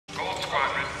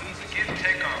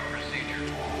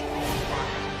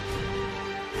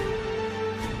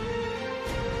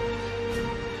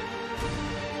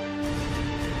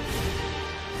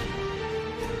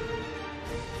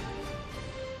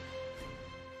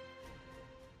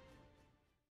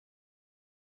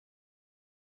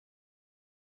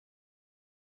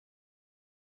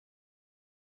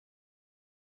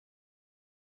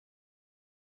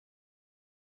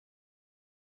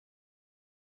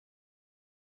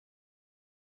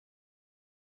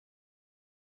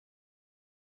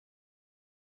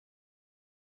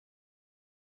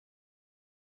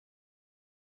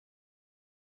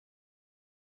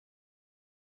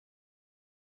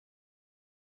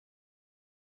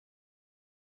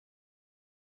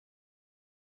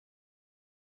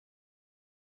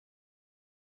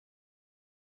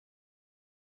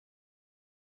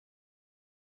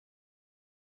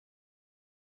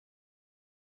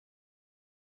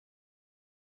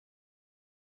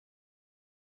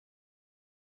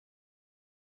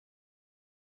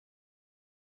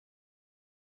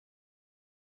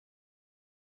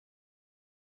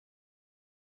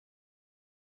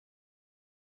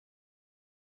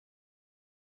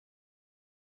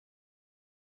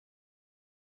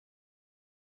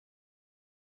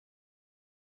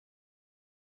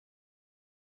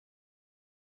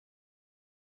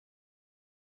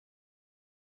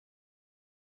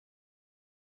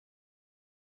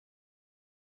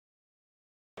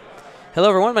Hello,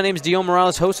 everyone. My name is Dion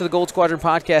Morales, host of the Gold Squadron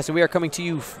podcast, and we are coming to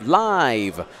you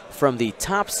live from the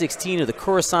top 16 of the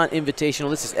Coruscant Invitational.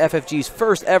 This is FFG's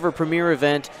first ever premiere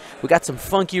event. We got some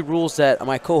funky rules that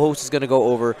my co-host is going to go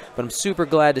over, but I'm super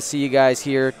glad to see you guys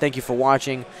here. Thank you for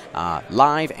watching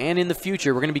live and in the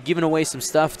future. We're going to be giving away some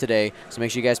stuff today, so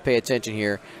make sure you guys pay attention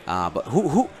here. But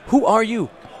who are you?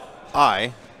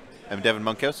 I am Devin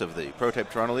Monkhouse of the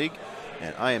Prototype Toronto League,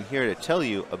 and I am here to tell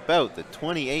you about the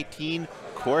 2018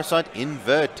 Coruscant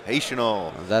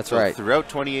Invitational. That's right. Throughout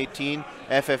 2018,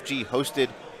 FFG hosted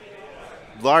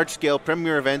large-scale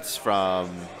premier events from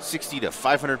 60 to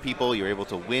 500 people. You're able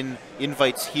to win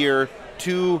invites here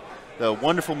to the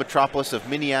wonderful metropolis of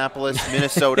Minneapolis,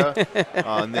 Minnesota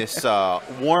on this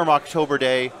warm October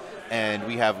day. And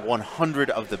we have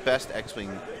 100 of the best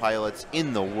X-Wing pilots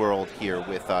in the world here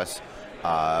with us,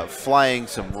 flying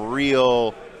some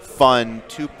real fun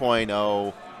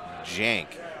 2.0 jank.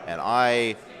 And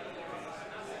I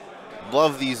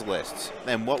love these lists.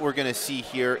 And what we're going to see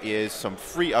here is some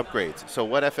free upgrades. So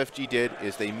what FFG did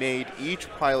is they made each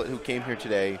pilot who came here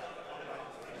today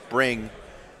bring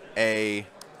a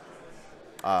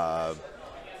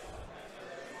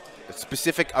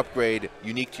specific upgrade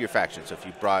unique to your faction. So if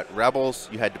you brought Rebels,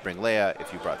 you had to bring Leia.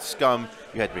 If you brought Scum,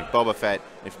 you had to bring Boba Fett.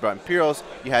 And if you brought Imperials,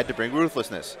 you had to bring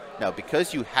Ruthlessness. Now,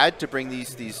 because you had to bring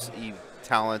these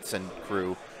talents and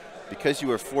crew, because you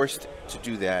were forced to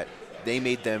do that, they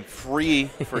made them free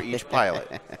for each pilot.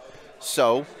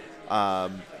 So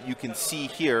you can see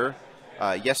here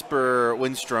Jesper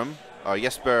Winström,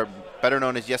 Jesper, better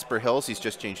known as Jesper Hills, he's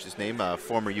just changed his name,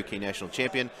 former UK national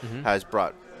champion, has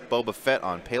brought Boba Fett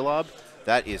on Paylob.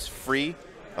 That is free,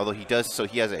 although he has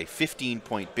a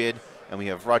 15-point bid. And we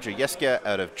have Roger Jeske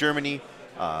out of Germany.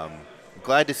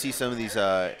 Glad to see some of these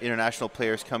international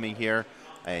players coming here.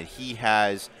 And he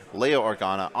has Leia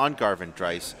Organa on Garvin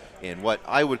Dryce in what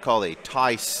I would call a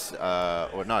tie,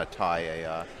 or not a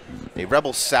tie, a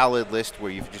Rebel salad list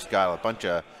where you've just got a bunch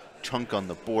of chunk on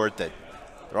the board that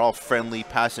they're all friendly,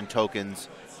 passing tokens,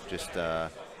 just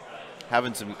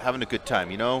having a good time,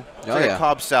 you know? It's like a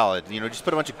Cobb salad, you know, just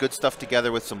put a bunch of good stuff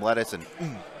together with some lettuce and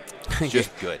it's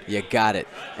just good. You got it.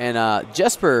 And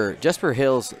Jesper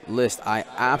Hill's list, I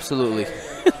absolutely...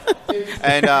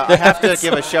 And I have to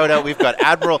give a shout out. We've got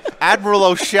Admiral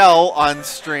O'Shell on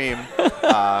stream.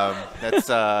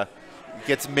 That's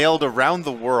gets mailed around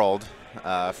the world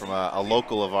from a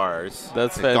local of ours.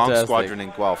 That's the fantastic. Gong Squadron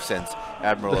in Guelph sends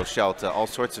Admiral O'Shell to all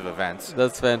sorts of events.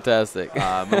 That's fantastic.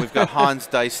 And we've got Hans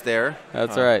Dice there.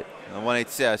 That's right. The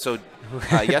 186. So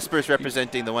Jesper is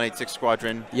representing the 186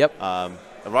 Squadron. Yep.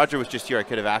 Roger was just here. I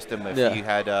could have asked him if he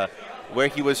had. Where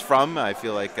he was from. I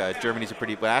feel like Germany's a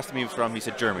pretty... When I asked him he was from, he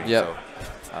said Germany. Yep.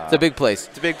 So, it's a big place.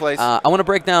 It's a big place. I want to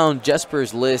break down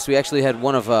Jesper's list. We actually had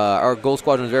one of our Gold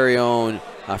Squadron's very own,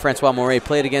 Francois Moret,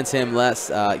 played against him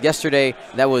yesterday.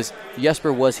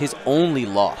 Jesper was his only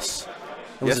loss.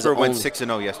 Jesper went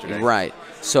 6-0 yesterday. Right.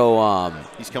 So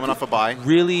he's coming off a bye.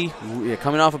 Really,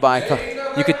 coming off a bye.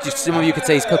 Some of you could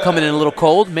say he's coming in a little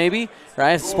cold, maybe.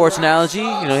 Right? Sports analogy. You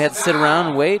know, he had to sit around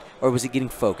and wait, or was he getting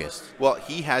focused? Well,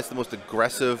 he has the most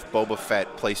aggressive Boba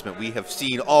Fett placement we have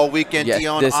seen all weekend. Yes,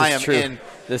 Dion, I am in.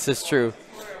 This is true.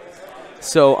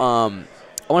 So I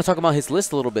want to talk about his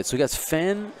list a little bit. So he got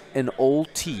Fen and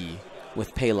Old T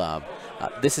with Paylob.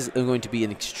 This is going to be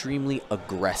an extremely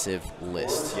aggressive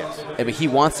list. Yes. I mean, he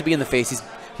wants to be in the face.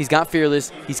 He's got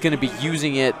Fearless. He's going to be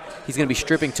using it. He's going to be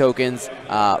stripping tokens.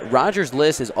 Roger's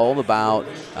list is all about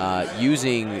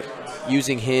using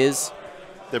his...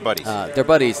 Their buddies. Their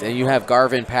buddies. And you have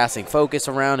Garvin passing focus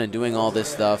around and doing all this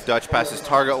stuff. Dutch passes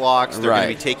target locks. They're going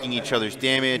to be taking each other's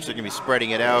damage. They're going to be spreading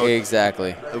it out.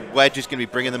 Exactly. Wedge is going to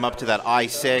be bringing them up to that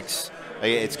I-6.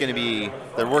 It's going to be...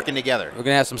 They're working together. We're going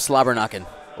to have some slobber knocking.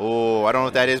 Oh, I don't know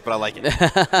what that is, but I like it.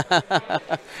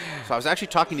 So I was actually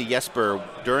talking to Jesper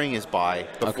during his bye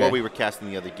before we were casting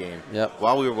the other game. Yep.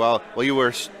 While you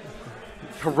were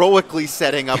heroically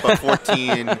setting up a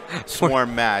 14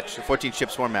 swarm match, a 14 ship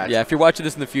swarm match. Yeah, if you're watching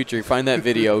this in the future, find that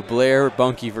video, Blair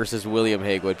Bunky versus William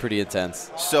Hagewood. Pretty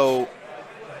intense. So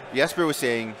Jesper was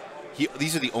saying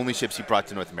these are the only ships he brought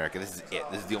to North America. This is it.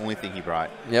 This is the only thing he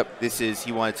brought. Yep.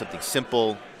 He wanted something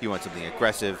simple. He wanted something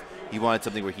aggressive. He wanted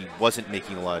something where he wasn't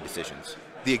making a lot of decisions.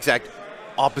 The exact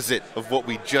opposite of what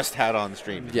we just had on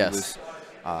stream. Yes.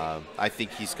 I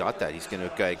think he's got that. He's going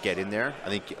to get in there. I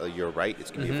think you're right.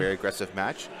 It's going to be a very aggressive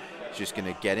match. He's just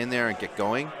going to get in there and get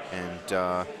going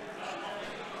and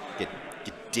get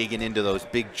digging into those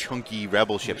big, chunky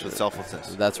Rebel ships with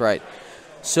selflessness. That's right.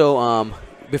 So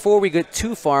before we get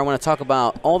too far, I want to talk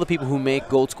about all the people who make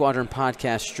Gold Squadron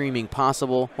podcast streaming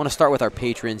possible. I want to start with our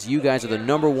patrons. You guys are the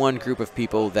 #1 group of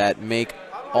people that make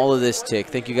all of this tick.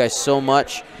 Thank you guys so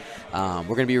much. We're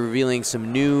going to be revealing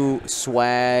some new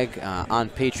swag on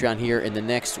Patreon here in the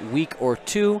next week or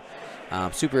two.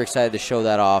 I'm super excited to show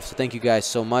that off. So thank you guys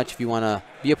so much. If you want to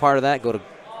be a part of that, go to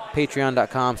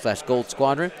patreon.com/Gold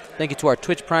Squadron. Thank you to our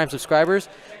Twitch Prime subscribers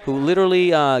who literally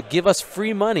give us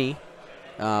free money,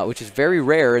 which is very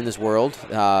rare in this world.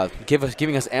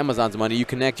 Giving us Amazon's money. You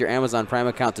connect your Amazon Prime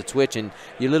account to Twitch, and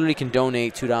you literally can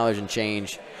donate $2 and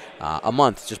change a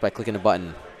month just by clicking a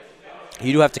button.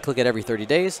 You do have to click it every 30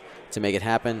 days to make it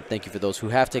happen. Thank you for those who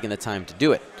have taken the time to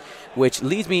do it. Which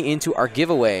leads me into our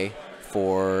giveaway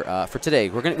for today.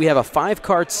 We have a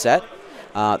 5-card set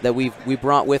that we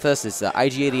brought with us. It's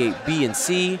IG-88 B and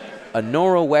C, a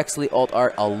Noro Wexley alt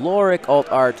art, a Lorik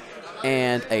alt art,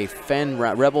 and a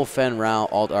Rebel Fen Rao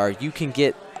alt art. You can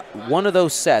get one of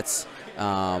those sets.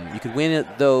 You can win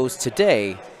those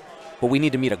today, but we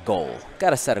need to meet a goal. Got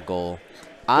to set a goal.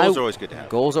 Goals are always good to have.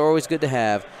 Goals are always good to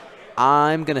have.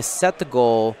 I'm going to set the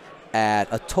goal at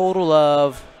a total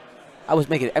of, I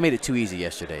made it too easy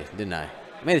yesterday, didn't I?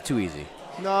 I made it too easy.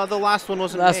 No, the last one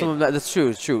wasn't That's true,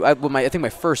 it's true. I think my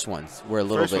first ones were a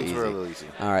little bit easy. Were a little easy.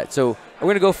 All right, so we're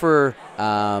going to go for,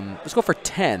 let's go for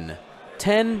 10.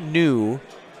 10 new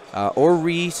or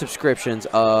re-subscriptions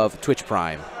of Twitch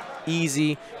Prime.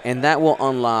 Easy, and that will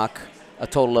unlock a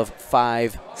total of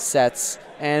 5 sets.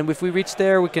 And if we reach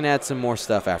there, we can add some more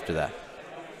stuff after that.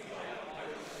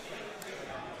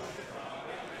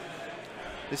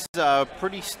 This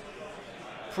is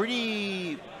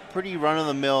pretty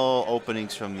run-of-the-mill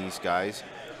openings from these guys.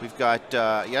 We've got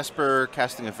Jesper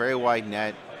casting a very wide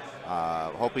net,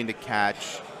 hoping to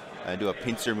catch and do a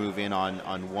pincer move in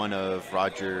on one of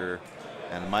Roger,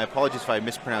 and my apologies if I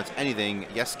mispronounce anything,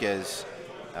 Jeske's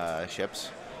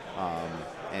ships.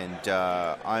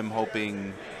 I'm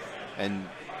hoping, and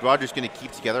Roger's going to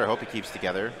keep together. I hope he keeps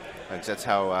together, because that's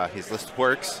how his list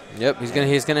works. Yep, he's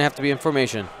gonna have to be in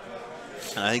formation.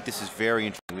 And I think this is very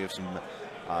interesting. We have some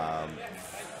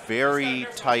very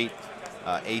tight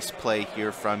ace play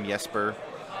here from Jesper,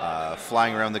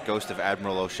 flying around the ghost of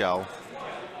Admiral O'Shell.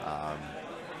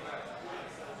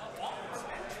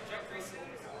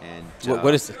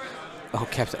 What is? Oh,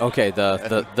 Captain. Okay,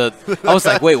 the I was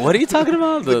like, wait, what are you talking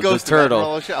about? The ghost turtle. Of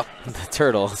Admiral O'Shell. The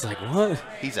turtle. I was like, what?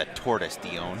 He's a tortoise,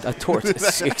 Dion. A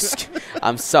tortoise.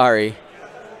 I'm sorry.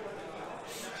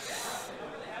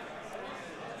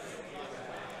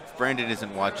 If Brandon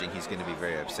isn't watching, he's going to be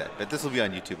very upset. But this will be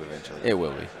on YouTube eventually. It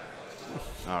will be.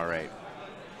 All right.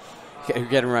 You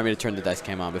got to remind me to turn the dice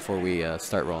cam on before we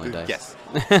start rolling dice. Yes.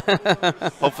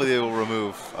 Hopefully they will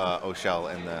remove O'Shell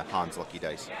and the Hans lucky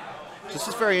dice. So this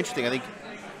is very interesting. I think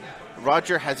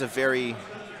Roger has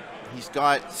he's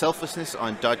got selflessness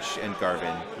on Dutch and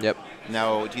Garvin. Yep.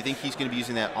 Now, do you think he's going to be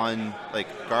using that on, like,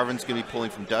 Garvin's going to be pulling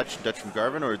from Dutch, Dutch from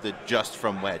Garvin, or just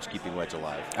from Wedge, keeping Wedge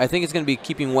alive? I think it's going to be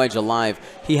keeping Wedge alive.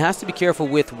 He has to be careful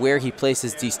with where he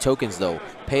places these tokens, though.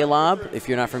 Paylob, if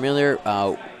you're not familiar,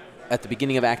 at the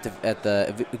beginning of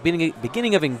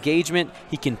beginning of engagement,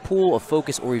 he can pull a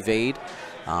focus or evade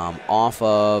off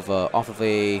of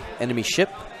a enemy ship,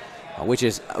 which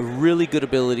is a really good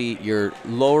ability. You're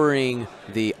lowering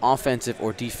the offensive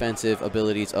or defensive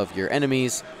abilities of your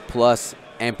enemies, plus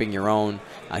amping your own.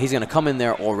 He's going to come in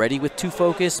there already with 2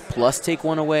 focus, plus take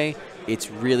 1 away. It's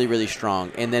really, really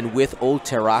strong. And then with Old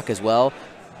Terak as well,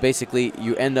 basically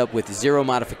you end up with 0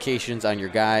 modifications on your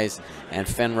guys, and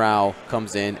Fen Rao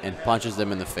comes in and punches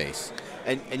them in the face.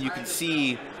 And you can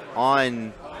see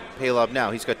on Paylob now,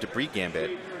 he's got Debris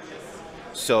Gambit,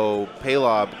 so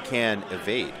Paylob can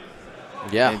evade.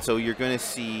 Yeah. And so you're going to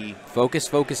see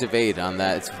focus, evade on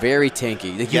that. It's very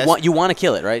tanky. Like, yes. You want to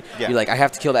kill it, right? Yeah. You're like, I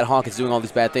have to kill that hawk. It's doing all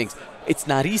these bad things. It's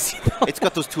not easy, though. It's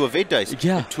got those 2 evade dice.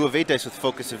 Yeah. 2 evade dice with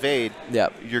focus evade. Yeah.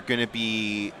 You're going to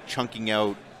be chunking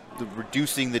out,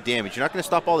 reducing the damage. You're not going to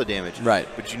stop all the damage. Right.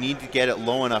 But you need to get it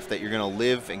low enough that you're going to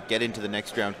live and get into the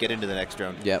next round,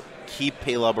 Yep. Keep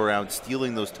Paylob around,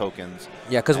 stealing those tokens.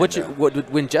 Yeah, because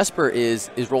when Jesper is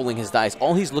rolling his dice,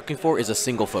 all he's looking for is a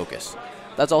single focus.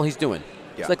 That's all he's doing.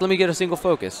 Yeah. It's like, let me get a single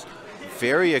focus.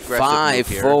 Very aggressive 5 move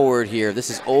here. forward here. This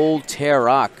is Old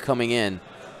Terak coming in.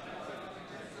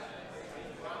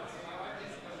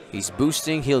 He's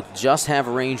boosting. He'll just have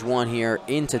range 1 here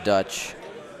into Dutch.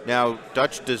 Now,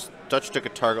 Dutch took a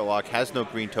target lock, has no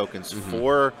green tokens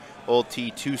for Old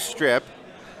T to strip.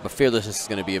 But Fearlessness is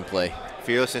going to be in play.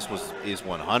 Fearlessness is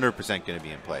 100% going to be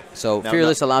in play. So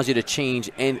Fearless allows you to change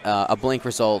a blank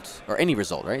result, or any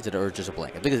result, right? Is it, or just a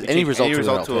blank? I think it's any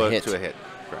result to a hit.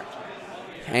 Correct.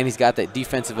 And he's got that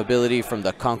defensive ability from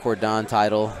the Concordan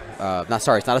title. It's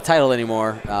not a title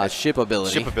anymore. Ship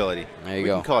ability. Ship ability. There you we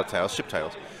go. can call it titles, ship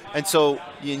titles. And so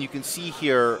you can see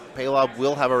here, Paylob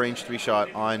will have a range 3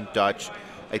 shot on Dutch.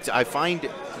 I find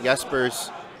Jesper's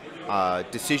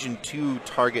decision to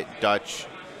target Dutch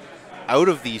out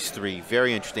of these 3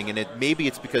 very interesting, and maybe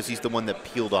it's because he's the one that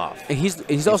peeled off. And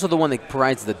he's also the one that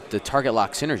provides the target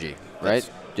lock synergy, right?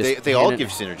 They all give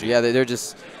synergy. Yeah, they're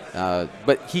just,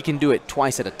 but he can do it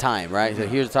twice at a time, right? So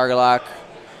here's the target lock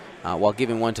while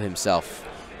giving one to himself.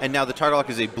 And now the target lock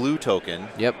is a blue token.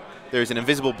 Yep. There's an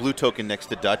invisible blue token next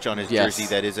to Dutch on his jersey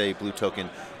that is a blue token,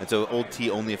 and so old T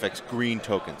only affects green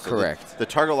tokens. So correct. The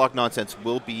target lock nonsense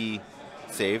will be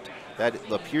saved. That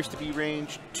appears to be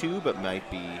range 2, but might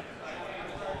be.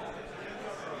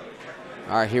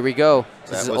 All right, here we go.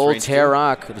 This is old Terra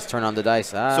Rock. Let's turn on the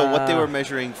dice. So what they were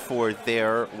measuring for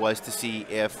there was to see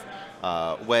if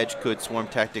Wedge could swarm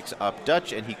tactics up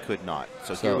Dutch, and he could not.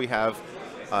 So here we have.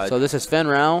 So this is Fen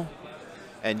Rao.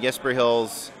 And Jesper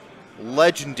Hill's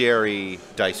legendary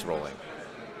dice rolling.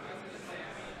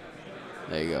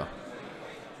 There you go.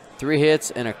 3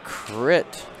 hits and a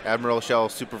crit. Admiral Shell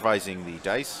supervising the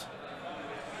dice.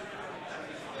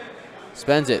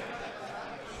 Spends it.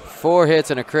 4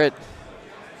 hits and a crit.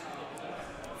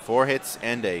 4 hits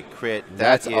and a crit.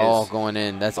 That's all going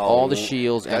in. That's all the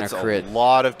shields and a crit. That's a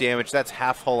lot of damage. That's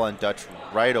half hull on Dutch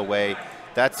right away.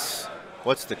 That's,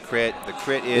 what's the crit? The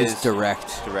crit is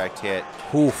direct. Direct hit.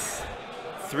 Oof.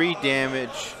 3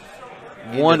 damage.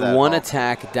 One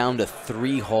attack down to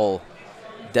 3 hull.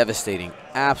 Devastating.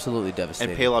 Absolutely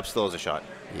devastating. And Paylob still has a shot.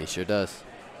 Yeah, sure does.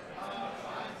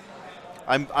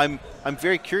 I'm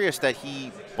very curious that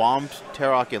he bombed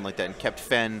Terok in like that and kept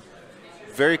Fen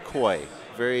very coy.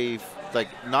 Very, like,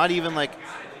 not even like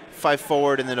 5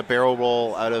 forward and then a barrel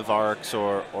roll out of arcs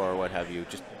or what have you.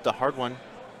 Just the hard one.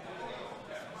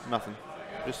 Nothing.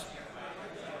 Just.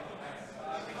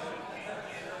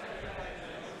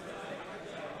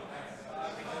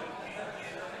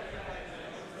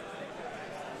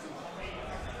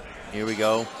 Here we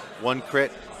go. 1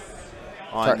 crit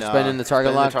on spending the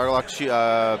target lock.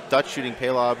 Dutch shooting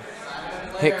Paylob.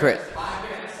 Hit crit.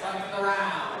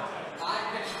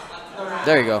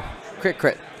 There you go. Crit.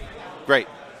 Great.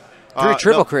 3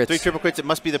 triple crits. 3 triple crits. It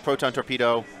must be the proton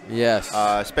torpedo. Yes.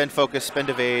 Spend focus, spend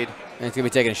evade. And it's going to be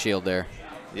taking a shield there.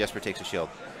 Jesper takes a shield.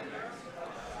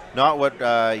 Not what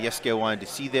Jeske wanted to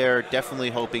see there. Definitely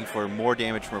hoping for more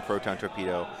damage from a proton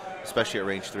torpedo, especially at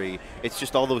range 3. It's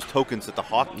just all those tokens that the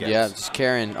Hawk gets. Yeah, just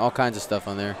carrying all kinds of stuff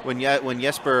on there. When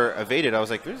Jesper evaded, I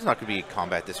was like, there's not going to be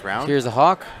combat this round. Here's the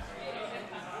Hawk.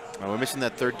 We're missing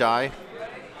that 3rd die.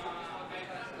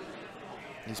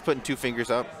 He's putting 2 fingers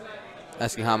up.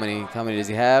 Asking how many does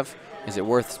he have? Is it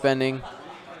worth spending?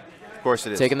 Of course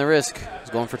it is. Taking the risk. He's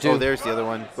going for 2. Oh, there's the other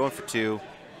one. Going for 2.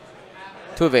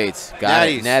 2 evades. Got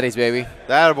it. Natties, baby.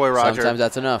 That boy, Roger. Sometimes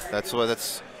that's enough. That's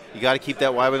you got to keep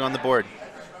that Y-wing on the board.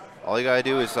 All you got to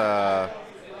do is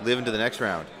live into the next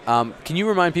round. Can you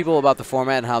remind people about the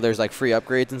format and how there's like free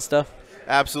upgrades and stuff?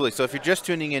 Absolutely. So if you're just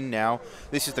tuning in now,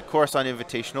 this is the Coruscant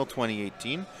Invitational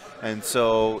 2018. And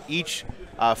so each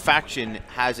faction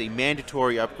has a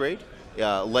mandatory upgrade.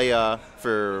 Leia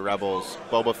for Rebels,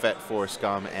 Boba Fett for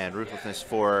Scum, and Ruthlessness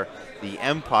for the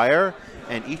Empire.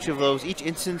 And each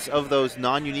instance of those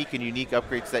non-unique and unique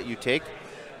upgrades that you take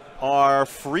are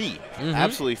free.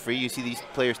 Absolutely free. You see these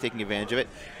players taking advantage of it.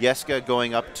 Jeske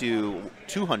going up to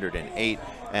 208,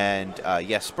 and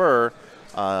Jesper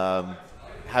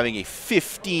having a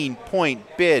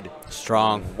 15-point bid.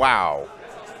 Strong. Wow.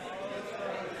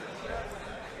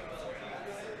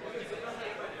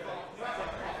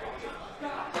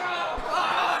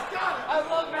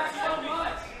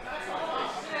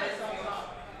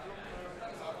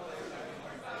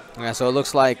 Yeah, so it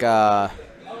looks like,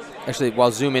 actually,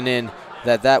 while zooming in,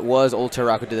 that was old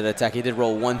Terok who did that attack. He did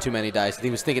roll 1 too many dice. He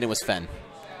was thinking it was Fen.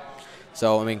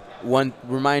 So, I mean,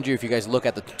 remind you, if you guys look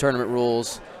at the tournament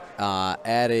rules, wow,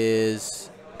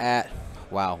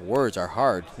 words are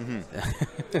hard.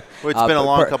 Well, it's been a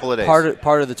long couple of days.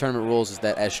 Part of the tournament rules is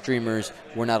that as streamers,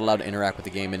 we're not allowed to interact with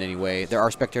the game in any way. There are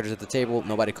spectators at the table.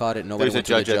 Nobody caught it. Nobody went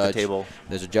to the judge. There's a judge at the table.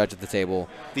 There's a judge at the table.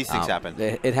 These things happen.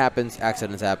 It happens.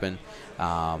 Accidents happen.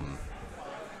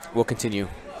 We'll continue.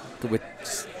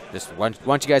 Just want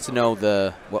you guys to know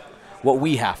what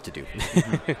we have to do.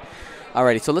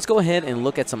 Alrighty, so let's go ahead and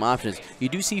look at some options. You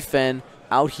do see Fen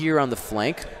out here on the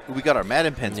flank. We got our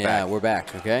Madden pens back. Yeah, we're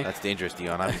back, okay? That's dangerous,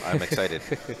 Dion. I'm excited.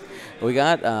 We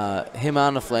got him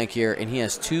on the flank here, and he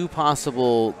has 2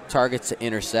 possible targets to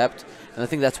intercept. And I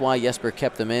think that's why Jesper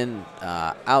kept them in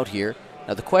out here.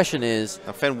 Now, the question is...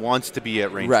 Now, Fen wants to be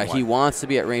at range 1. Right, he wants to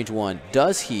be at range 1.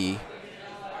 Does he...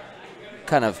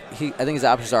 I think his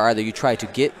options are either you try to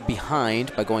get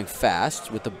behind by going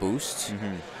fast with the boost,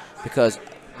 because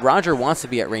Roger wants to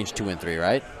be at range 2 and 3,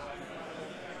 right?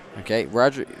 Okay,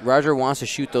 Roger wants to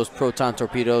shoot those proton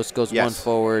torpedoes, goes one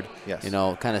forward, you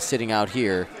know, kind of sitting out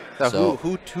here. Now, so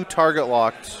who target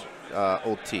locked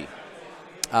old T?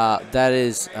 That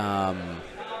is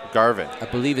Garvin. I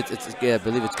believe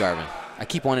it's Garvin. I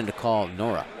keep wanting to call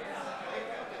Nora.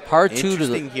 Hard 2 to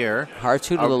the here. Hard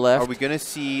 2 to the left. Are we going to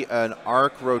see an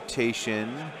arc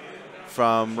rotation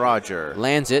from Roger?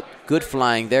 Lands it. Good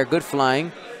flying there. Good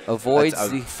flying. Avoids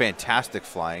the fantastic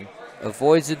flying.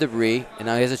 Avoids the debris, and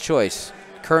now he has a choice.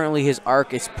 Currently, his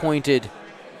arc is pointed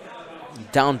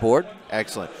downboard.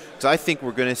 Excellent. So I think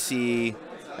we're going to see,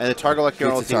 and the target lock here,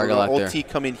 old T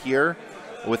come in here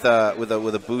with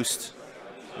a boost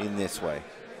in this way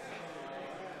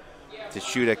to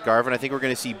shoot at Garvin. I think we're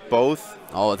going to see both.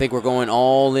 Oh, I think we're going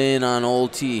all in on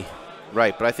old T.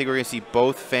 Right, but I think we're going to see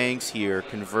both fangs here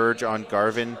converge on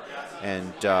Garvin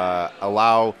and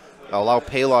allow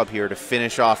Paylob here to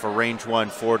finish off a range 1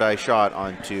 4-die shot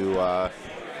onto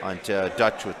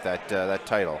Dutch with that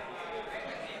title.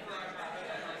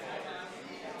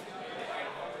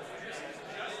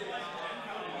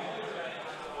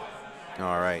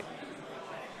 All right.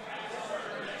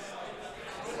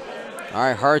 All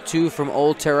right, hard 2 from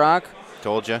old Tarak.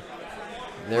 Told you.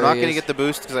 We're not going to get the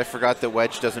boost because I forgot that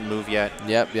Wedge doesn't move yet.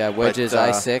 Yep, yeah, Wedge is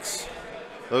I6.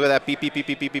 Look at that, beep, beep, beep,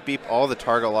 beep, beep, beep, beep. All the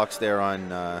target locks there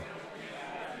on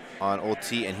old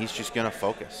T, and he's just going to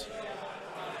focus.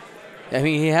 I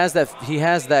mean, he has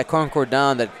that Concord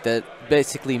down that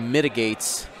basically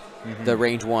mitigates the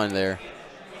range 1 there.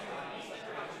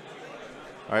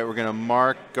 All right, we're going to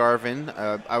mark Garvin.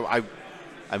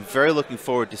 I'm very looking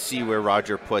forward to see where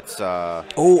Roger puts.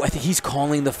 Oh, I think he's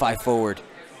calling the 5 forward.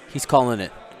 He's calling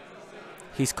it.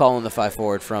 He's calling the 5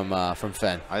 forward from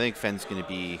Fen. I think Fen's going to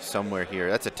be somewhere here.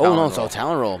 That's a Talon roll. It's a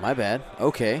Talon roll. My bad.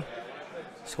 Okay.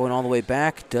 He's going all the way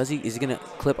back. Is he going to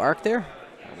clip arc there?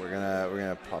 We're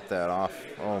gonna pop that off.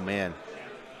 Oh man,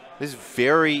 this is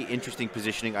very interesting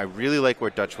positioning. I really like where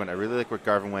Dutch went. I really like where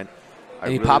Garvin went.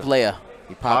 And he popped Leia.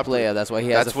 He popped Leia. That's why he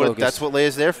has the focus. That's what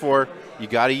Leia's there for. You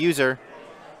got to use her.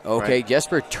 Okay, right.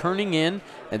 Jesper turning in,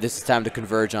 and this is time to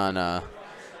converge on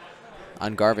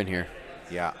Garvin here.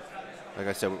 Yeah, like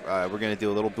I said, we're gonna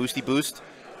do a little boosty boost.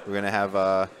 We're gonna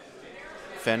have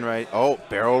Fen right. Oh,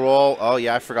 barrel roll. Oh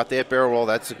yeah, I forgot they had barrel roll.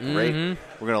 That's great.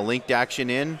 We're gonna linked action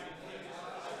in.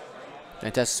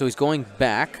 Fantastic. So he's going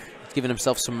back. He's giving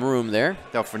himself some room there.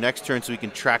 Now for next turn, so we can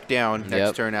track down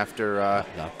next turn after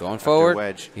going forward.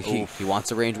 Wedge. He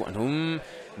wants a range 1.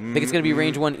 I think it's going to be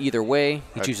range 1 either way.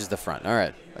 He chooses the front. All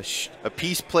right. A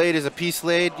piece played is a piece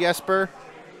laid, Jesper.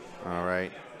 All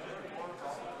right.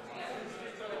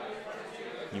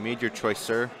 You made your choice,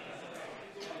 sir.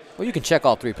 Well, you can check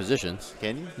all 3 positions.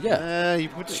 Can you? Yeah. You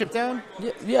put the ship down?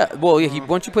 Yeah. Well,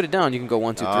 once you put it down, you can go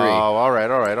 1, 2, 3. Oh, all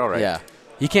right. Yeah.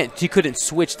 He couldn't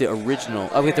switch the original.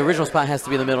 Oh, wait, the original spot has to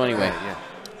be in the middle anyway. Right,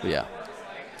 yeah.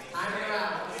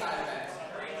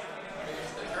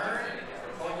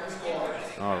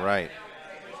 All right.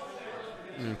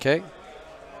 Okay.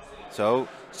 So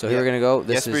here we're gonna go.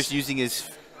 Jesper's using his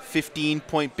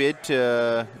 15-point bid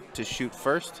to shoot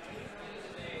first.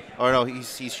 Oh no,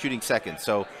 he's shooting second.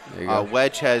 So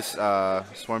Wedge has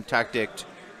swarm tactic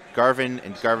Garvin,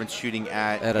 and Garvin's shooting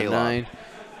at a 9.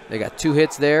 They got 2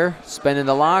 hits there. Spending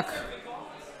the lock.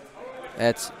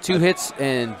 That's 2 hits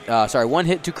and 1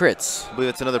 hit, 2 crits. I believe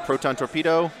that's another proton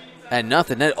torpedo. And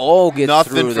nothing. That all gets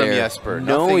through there. Nothing from Jesper.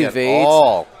 No Nothing evades. At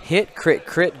all. Hit,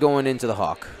 crit going into the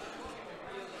Hawk.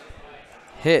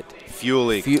 Hit.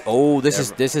 Fueling.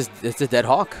 This is a dead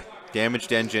Hawk.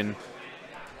 Damaged engine.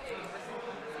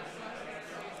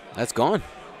 That's gone.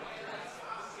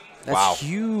 That's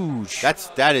huge.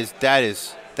 That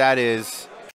is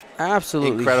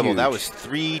absolutely incredible. Huge. That was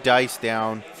 3 dice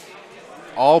down.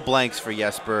 All blanks for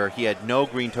Jesper. He had no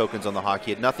green tokens on the Hawk.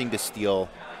 He had nothing to steal.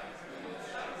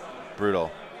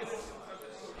 Brutal.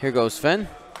 Here goes Fen.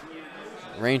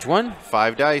 Range 1.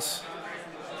 5 dice.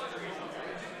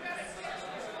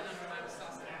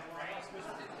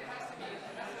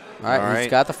 All right, he's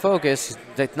got the focus.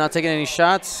 He's not taking any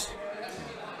shots.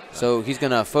 So he's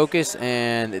going to focus,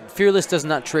 and Fearless does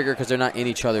not trigger because they're not in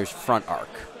each other's front arc.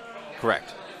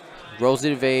 Correct. Rolls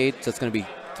the evade, so it's going to be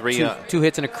 2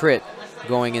 hits and a crit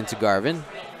going into Garvin.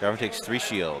 Garvin takes 3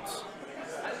 shields.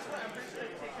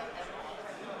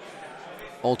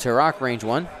 Old Tarak, range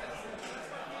 1.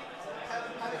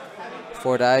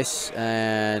 4 dice,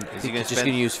 and he's just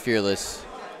going to use Fearless.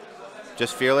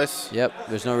 Just Fearless? Yep,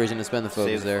 there's no reason to spend the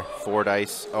focus there. 4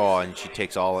 dice. Oh, and he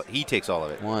takes all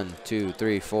of it. 1, 2,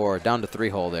 3, 4. Down to 3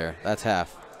 hole there. That's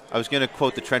half. I was going to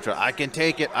quote the trench run. I can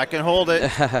take it. I can hold it.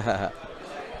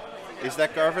 Is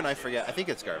that Garvin? I forget. I think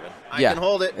it's Garvin. I Yeah, can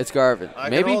hold it. It's Garvin. I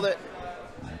Maybe? can hold it.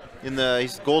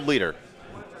 He's gold leader.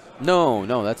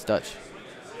 No, that's Dutch.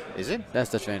 Is it? That's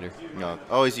Dutch Vander. No.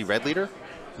 Oh, is he red leader?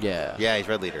 Yeah. Yeah, he's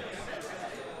red leader.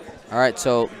 All right,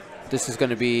 so this is going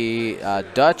to be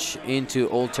Dutch into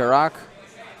Old Tarak.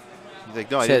 He's like,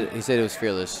 no, He said it was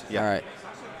fearless. Yeah. All right.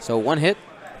 So 1 hit.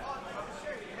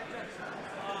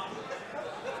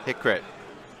 Hit crit.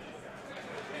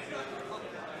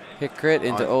 Hit crit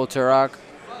into Old Tarak.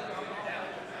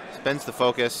 Spends the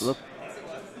focus. Look.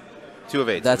 2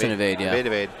 evades. That's an evade, yeah.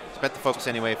 Evade. Spent the focus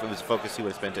anyway. If it was a focus, he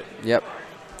would have spent it. Yep.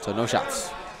 So no shots.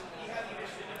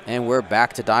 And we're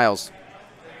back to dials.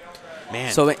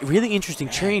 Man. So really interesting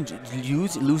change.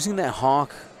 Losing that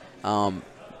Hawk.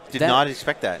 Did not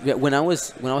expect that. Yeah, when I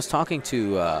was talking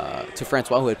to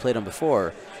Francois, who had played him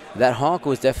before, that Hawk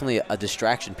was definitely a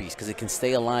distraction piece because it can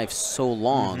stay alive so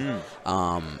long.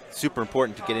 Super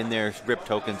important to get in there, rip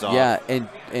tokens off. Yeah,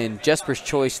 and Jesper's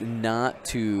choice not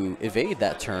to evade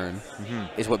that turn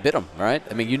is what bit him, right?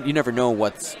 I mean, you never know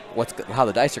how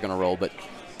the dice are going to roll, but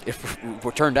if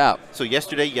we're turned out. So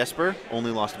yesterday, Jesper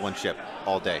only lost 1 ship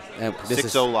all day.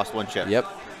 6-0 lost 1 ship. Yep.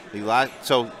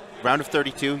 So round of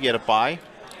 32, he had a bye.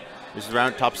 This is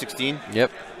round top 16.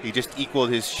 Yep. He just equaled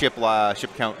his ship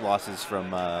count losses from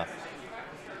the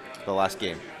last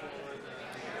game.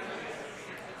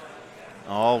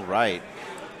 All right.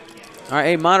 All right,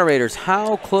 hey, moderators,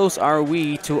 how close are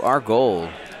we to our goal?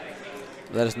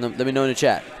 Let me know in the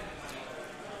chat.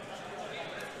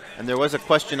 And there was a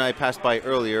question I passed by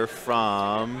earlier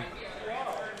from,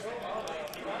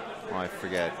 I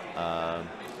forget. Can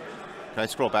I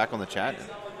scroll back on the chat?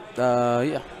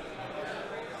 Yeah.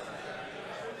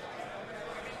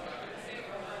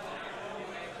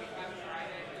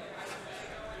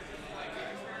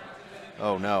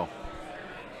 Oh, no.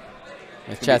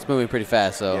 The chat's moving pretty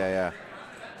fast, so. Yeah.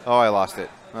 Oh, I lost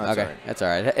it. Oh, that's okay, all right. that's all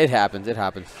right. It happens. It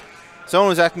happens. Someone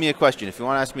was asking me a question. If you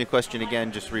want to ask me a question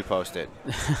again, just repost it.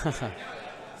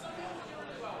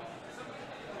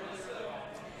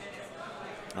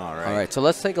 All right. All right, so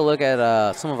let's take a look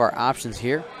at some of our options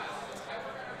here.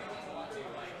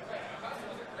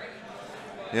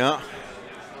 Yeah.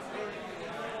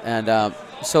 And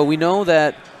so we know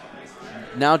that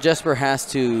now Jesper has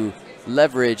to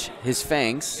leverage his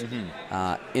fangs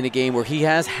in a game where he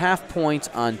has half points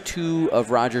on 2 of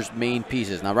Roger's main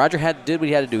pieces. Now, Roger did what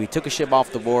he had to do. He took a ship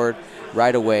off the board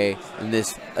right away in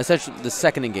this, essentially, the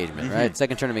second engagement, right?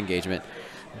 Second turn of engagement.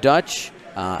 Dutch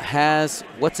has,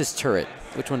 what's his turret?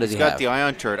 Which one does he have? He's got the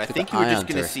ion turret. I think you were just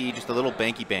going to see just a little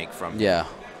banky bank from him. Yeah.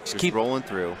 Just keep rolling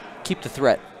through. Keep the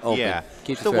threat open. Yeah.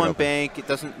 Keep the one bank. It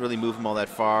doesn't really move him all that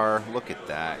far. Look at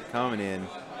that. Coming in.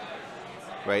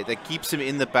 Right, that keeps him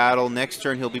in the battle. Next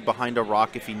turn, he'll be behind a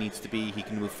rock if he needs to be. He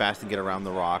can move fast and get around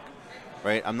the rock.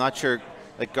 Right, I'm not sure.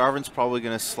 Like, Garvin's probably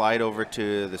going to slide over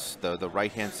to the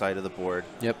right-hand side of the board.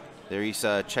 Yep. There he's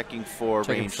checking for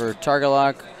range. For target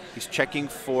lock. He's checking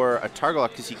for a target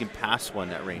lock because he can pass one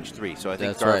at range 3. So I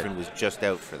think Garvin was just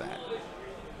out for that.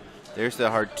 There's the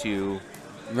hard 2.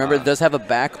 Remember, it does have a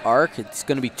back arc. It's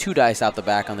going to be 2 dice out the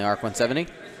back on the arc 170.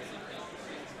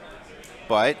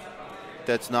 But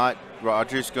that's not.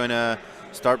 Roger's going to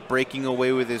start breaking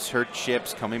away with his hurt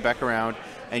ships, coming back around.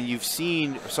 And you've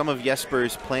seen some of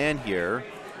Jesper's plan here,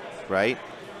 right?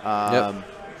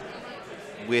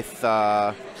 With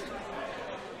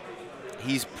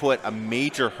he's put a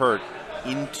major hurt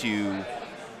into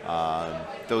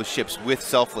those ships with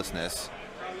selflessness.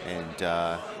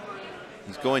 And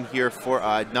he's going here for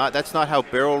that's not how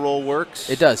barrel roll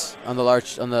works. It does on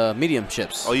the medium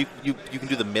ships. Oh, you can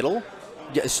do the middle?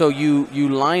 Yeah, so you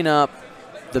line up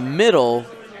the middle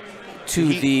to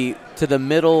the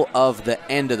middle of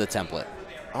the end of the template.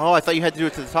 Oh, I thought you had to do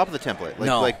it to the top of the template,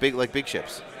 like big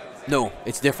ships. No,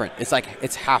 it's different.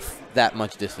 It's half that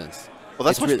much distance. Well,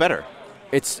 that's much better.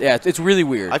 It's really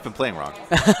weird. I've been playing wrong.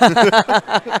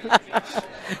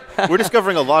 We're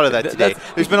discovering a lot of that today.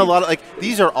 There's been a lot of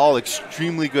these are all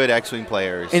extremely good X-wing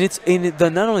players. And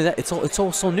not only that, it's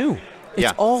all so new.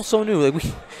 It's all so new.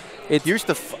 Here's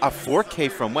a 4K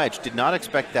from Wedge. Did not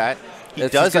expect that. He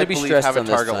does, I believe, have a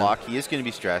target lock. He is going to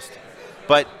be stressed.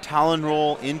 But Talon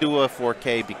roll into a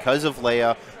 4K because of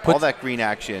Leia, all that green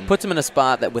action. Puts him in a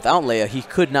spot that without Leia, he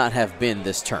could not have been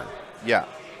this turn. Yeah.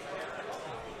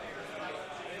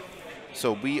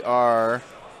 So we are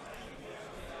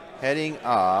heading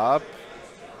up.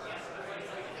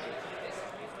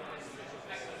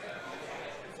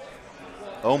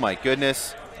 Oh, my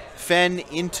goodness. Fen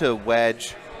into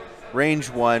Wedge. Range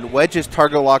 1. Wedge's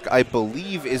target lock, I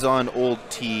believe, is on old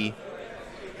T.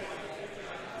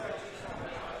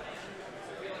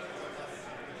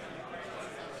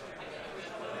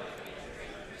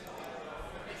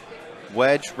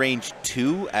 Wedge, range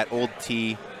 2 at old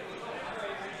T.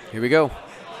 Here we go.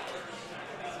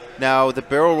 Now, the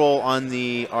barrel roll on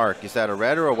the arc, is that a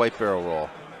red or a white barrel roll?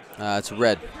 It's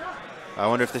red. I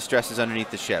wonder if the stress is underneath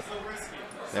the ship.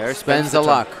 There, Spends the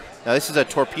luck. Now, this is a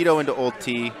torpedo into old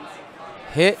T.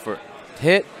 Hit,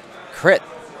 crit.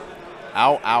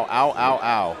 Ow, ow, ow, ow,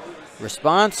 ow.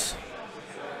 Response?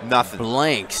 Nothing.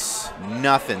 Blanks.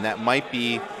 Nothing. That might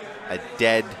be a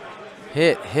dead.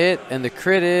 Hit, and the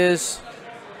crit is?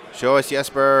 Show us,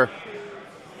 Jesper.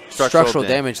 Structural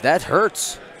damage. That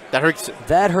hurts. That hurts.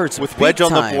 That hurts. With Wedge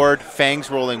on the board, Fangs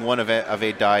rolling one of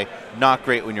a die. Not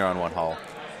great when you're on one hull.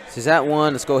 This is that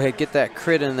one. Let's go ahead and get that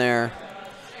crit in there.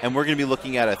 And we're going to be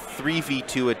looking at a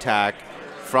 3v2 attack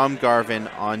from Garvin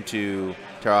onto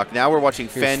Tarok. Now we're watching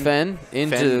Fen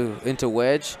into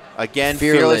Wedge. Again,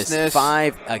 Fearlessness.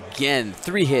 5 again.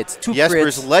 3 hits. 2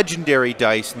 Jesper's crits. legendary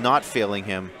dice not failing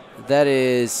him. That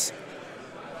is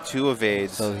 2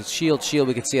 evades. So shield.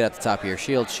 We can see it at the top here.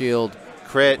 Shield.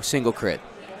 Crit. Single crit.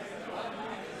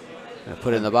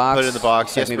 Put it in the box. Put it in the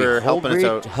box. Jesper helping us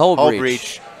out. Hull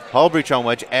breach. Hull breach on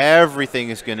Wedge. Everything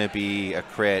is going to be a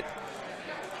crit.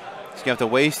 He's going to have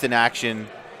to waste an action,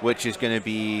 which is going to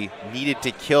be needed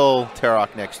to kill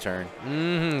Tarok next turn.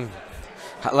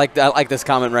 I like this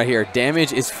comment right here.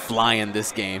 Damage is flying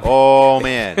this game. Oh,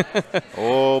 man.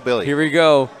 Oh, Billy. Here we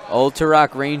go. Old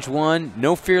Tarok, range 1.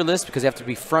 No fearless because you have to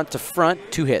be front to front.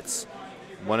 2 hits.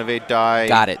 1 evade die.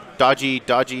 Got it.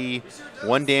 Dodgy.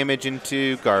 1 damage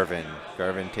into Garvin.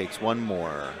 Garvin takes 1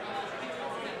 more.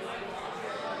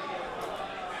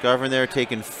 Garvin there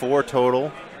taking 4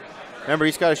 total. Remember,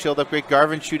 he's got a shield upgrade.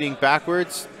 Garvin shooting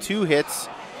backwards. 2 hits.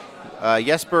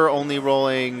 Jesper only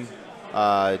rolling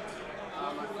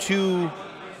 2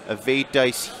 evade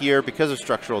dice here because of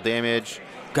structural damage.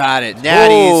 Got it.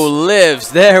 Natties. Oh, lives.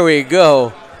 There we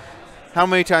go. How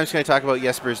many times can I talk about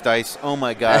Jesper's dice? Oh,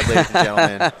 my God, ladies and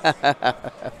gentlemen.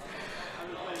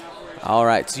 All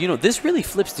right. So, this really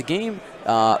flips the game.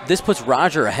 This puts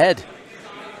Roger ahead.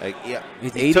 Yeah,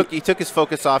 he took his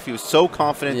focus off. He was so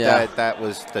confident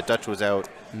that Dutch was out.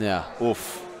 Yeah.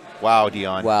 Oof. Wow,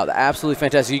 Dion. Wow, absolutely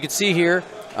fantastic. You can see here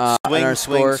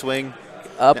swing.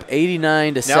 Up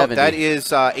 89 to 70. Now that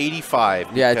is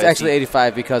 85. Yeah, it's actually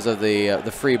 85 because of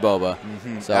the free boba.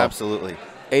 So absolutely.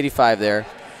 85 there.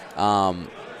 Now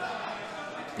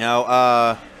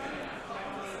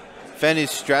Fen is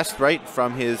stressed, right,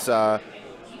 from his move,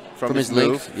 from his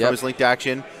linked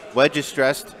action. Wedge is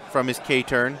stressed from his K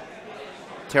turn.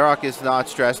 Tarok is not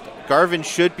stressed. Garvin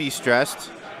should be stressed.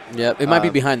 Yep, it might be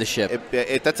behind the ship.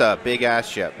 That's a big-ass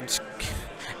ship.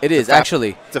 It is,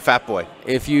 actually. It's a fat boy.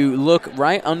 If you look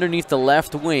right underneath the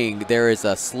left wing, there is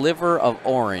a sliver of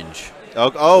orange.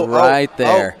 Right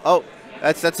there.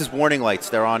 That's his warning lights.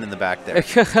 They're on in the back there.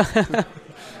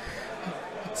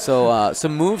 So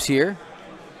some moves here.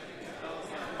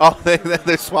 Oh,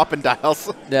 they're swapping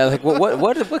dials. Yeah, like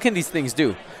what can these things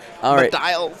do? All right.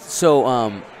 Dials. So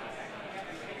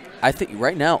I think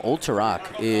right now Old Tarok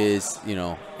is,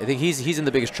 I think he's in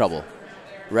the biggest trouble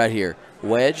right here.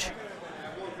 Wedge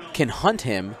can hunt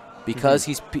him because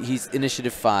he's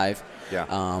initiative 5. Yeah.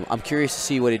 I'm curious to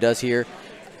see what he does here.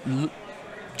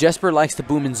 Jesper likes to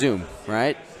boom and zoom,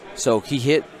 right? So he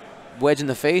hit Wedge in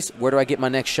the face. Where do I get my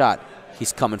next shot?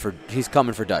 He's coming for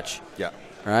Dutch. Yeah.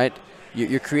 Right.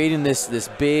 You're creating this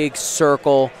big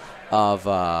circle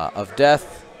of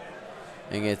death.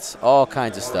 And it's all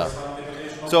kinds of stuff.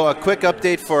 So a quick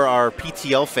update for our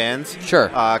PTL fans. Sure.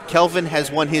 Kelvin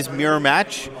has won his mirror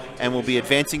match and will be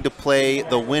advancing to play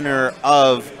the winner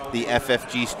of the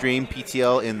FFG stream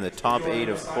PTL in the top 8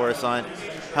 of Coruscant.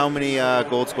 How many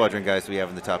Gold Squadron guys do we have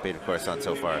in the top 8 of Coruscant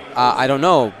so far? I don't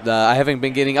know. I haven't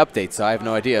been getting updates, so I have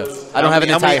no idea. I don't have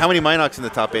any. How many Minox in the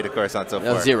top 8 of Coruscant so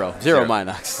far? Zero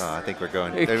Minox. I think we're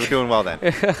doing well then.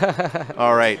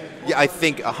 All right. Yeah, I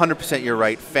think 100% you're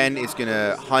right. Fen is going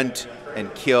to hunt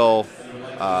and kill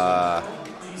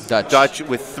Dutch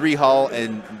with 3 hull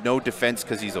and no defense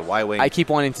because he's a Y-wing. I keep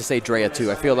wanting to say Drea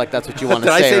too. I feel like that's what you want to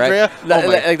Did say, I say right? Drea?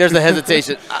 Like there's a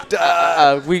hesitation.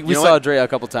 We saw Drea a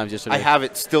couple times yesterday. I have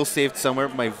it still saved somewhere.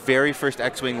 My very first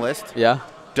X-wing list. Yeah.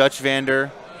 Dutch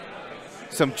Vander,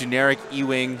 some generic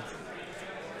E-wing,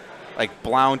 like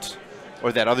Blount,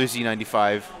 or that other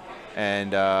Z95,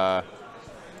 and now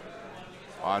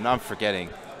I'm forgetting.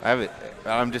 I have it.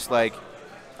 I'm just like,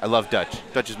 I love Dutch.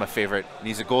 Dutch is my favorite, and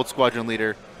he's a Gold Squadron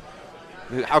leader.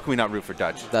 How can we not root for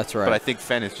Dutch? That's right. But I think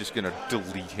Fen is just going to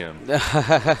delete him.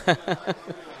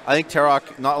 I think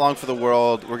Tarok, not long for the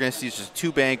world. We're going to see just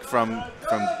 2 bank from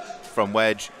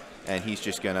Wedge, and he's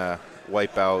just going to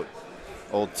wipe out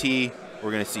old T.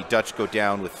 We're going to see Dutch go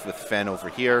down with Fen over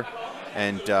here.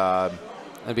 And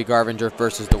That'd be Garvinger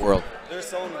versus the world. They're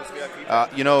selling those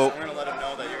VIP. You know, so we're gonna let them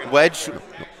know that you're gonna Wedge.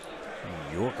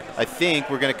 You're I think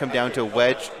we're going to come down to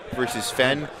Wedge versus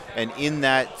Fenn, and in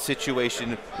that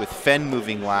situation with Fenn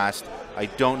moving last, I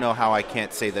don't know how I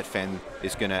can't say that Fenn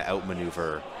is going to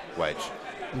outmaneuver Wedge.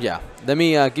 Yeah. Let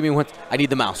me give me one. I need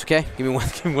the mouse. Okay. Give me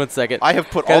 1 second. I have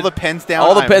put all the pens down.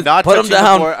 All the pens. Not Put them touching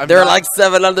down. the board. There are like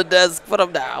 7 on the desk. Put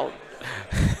them down.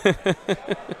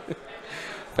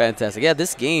 Fantastic. Yeah,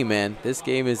 this game, man. This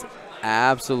game is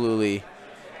absolutely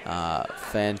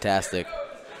fantastic.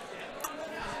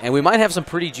 And we might have some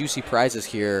pretty juicy prizes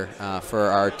here for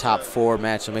our top 4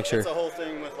 match. So make sure. It's a whole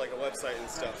thing with like a website and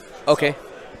stuff. Okay.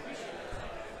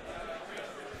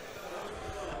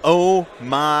 Oh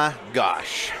my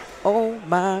gosh. Oh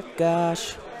my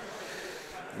gosh.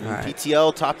 All right.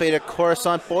 PTL top 8 at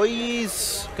Coruscant,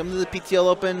 boys. Come to the PTL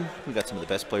Open. We got some of the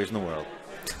best players in the world.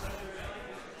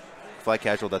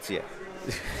 Flycasual.ca.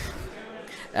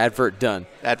 Advert done.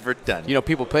 Advert done. You know,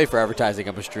 people pay for advertising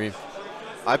up a stream.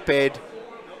 I paid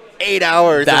 8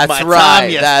 hours That's of my right. time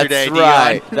yesterday, That's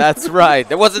right. Dion. That's right.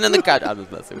 That wasn't in the cut. I'm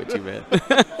just messing with you, man.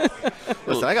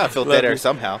 Listen, I got to fill dead air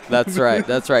somehow. That's right.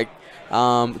 That's right.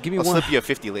 Give me I'll one. slip you a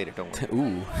 50 later, don't worry.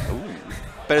 Ooh.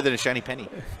 Better than a shiny penny.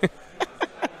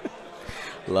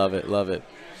 Love it. Love it.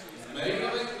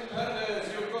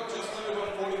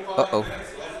 Uh-oh.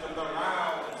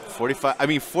 45. I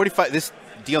mean, 45.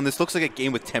 Dion, this looks like a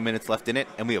game with 10 minutes left in it,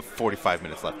 and we have 45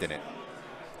 minutes left in it.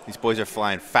 These boys are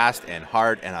flying fast and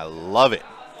hard, and I love it.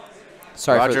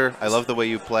 Sorry, Roger, I love the way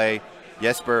you play.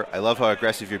 Jesper, I love how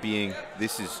aggressive you're being.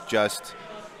 This is just,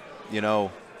 you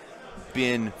know,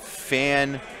 been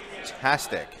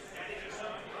fantastic.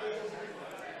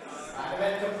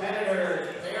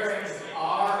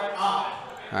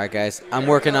 All right, guys. I'm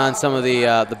working on some of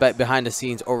the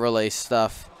behind-the-scenes overlay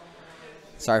stuff.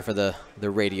 Sorry for the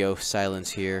radio silence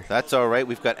here. That's all right.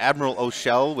 We've got Admiral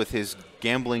O'Shell with his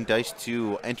gambling dice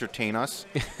to entertain us,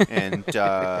 and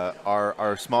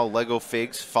our small Lego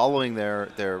figs following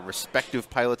their respective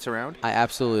pilots around. I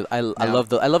absolutely I love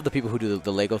the people who do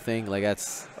the Lego thing. Like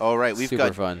that's all right. We've super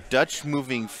got fun. Dutch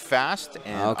moving fast,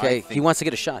 and okay, he wants to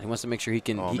get a shot. He wants to make sure he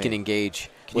can can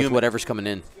engage with whatever's coming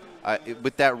in.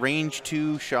 With that range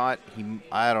 2 shot,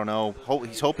 I don't know.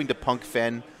 He's hoping to punk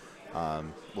Fenn.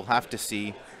 We'll have to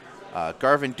see.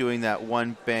 Garvin doing that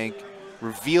one bank,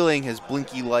 revealing his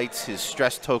blinky lights, his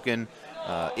stress token.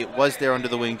 It was there under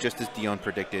the wing, just as Dion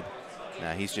predicted.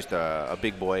 He's just a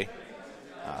big boy.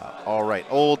 All right,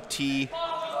 Old T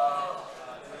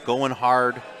going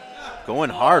hard. Going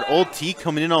hard. Old T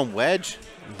coming in on Wedge.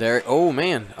 There. Oh,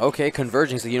 man. Okay,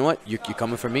 converging. So you know what? You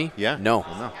coming for me? Yeah. No,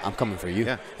 well, no. I'm coming for you.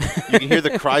 Yeah. You can hear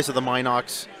the cries of the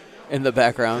Minox in the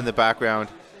background. In the background.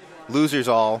 Losers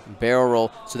all. Barrel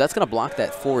roll. So that's going to block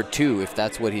that forward 2 if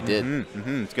that's what he did. It's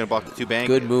going to block the 2 bank.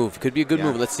 Good move. Could be a good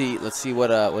move. Let's see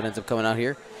what ends up coming out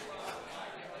here.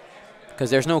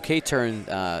 Because there's no K-turn.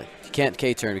 He can't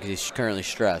K-turn because he's currently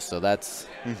stressed. So that's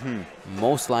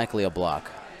most likely a block.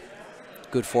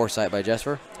 Good foresight by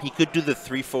Jesper. He could do the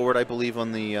 3 forward, I believe,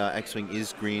 on the X-Wing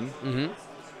is green.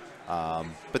 But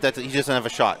he doesn't have a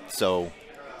shot, so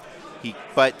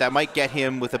but that might get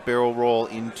him with a barrel roll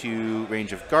into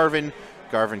range of Garvin.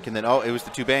 Garvin can then, it was the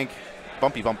 2 bank.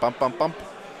 Bumpy, bump, bump, bump, bump.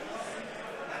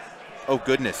 Oh,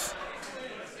 goodness.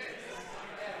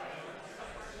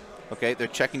 Okay, they're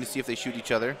checking to see if they shoot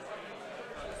each other.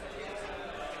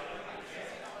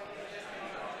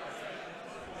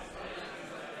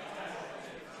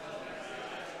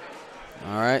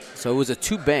 All right, so it was a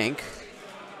 2 bank.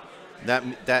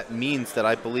 That means that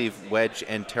I believe Wedge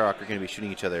and Tarok are going to be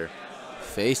shooting each other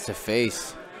face to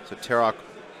face. So Tarok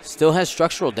still has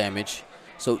structural damage,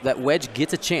 so that Wedge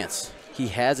gets a chance. He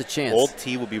has a chance. Old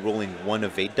T will be rolling 1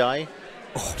 evade die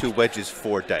to Wedge's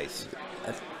 4 dice.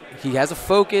 He has a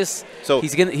focus. So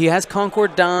he has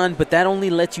Concord Dawn, but that only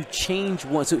lets you change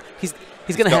 1. So he's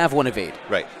going to have 1 evade.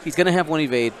 Right. He's going to have 1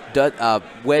 evade.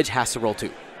 Wedge has to roll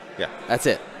 2. Yeah. That's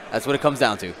it. That's what it comes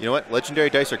down to. You know what? Legendary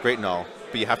dice are great and all,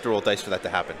 but you have to roll dice for that to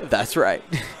happen. That's right.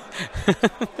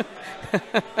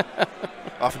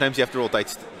 Oftentimes you have to roll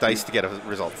dice to get a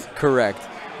result. Correct.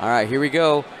 All right, here we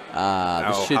go.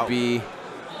 This should be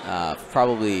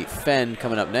probably Fenn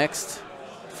coming up next.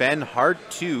 Fenn, hard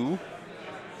 2.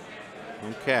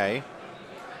 Okay.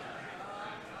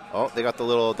 Oh, they got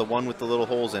the one with the little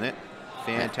holes in it.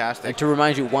 Fantastic. And to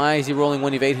remind you, why is he rolling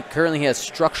 1 evade? He currently has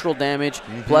structural damage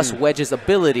plus Wedge's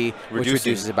ability, which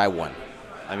reduces it by 1.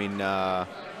 I mean,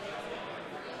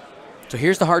 so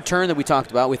here's the hard turn that we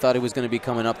talked about. We thought he was going to be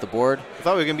coming up the board. I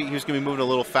thought he was going to be moving a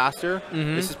little faster.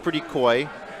 This is pretty coy. You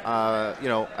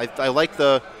know, I like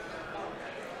the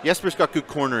Jesper's got good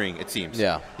cornering, it seems.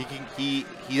 Yeah.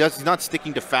 He's not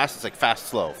sticking to fast. It's like fast,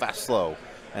 slow,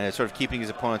 and it's sort of keeping his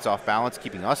opponents off balance,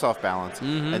 keeping us off balance,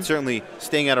 and certainly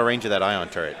staying out of range of that ion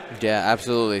turret. Yeah,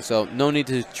 absolutely. So no need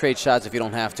to trade shots if you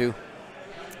don't have to.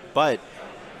 But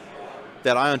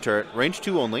that ion turret, range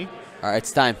 2 only. All right,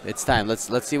 it's time. It's time.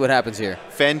 Let's see what happens here.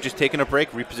 Fen just taking a break,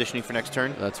 repositioning for next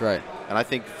turn. That's right. And I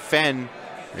think Fen.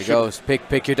 Here he goes.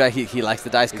 Pick your dice. He likes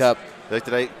the dice cup. Like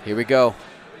the dice. Here we go.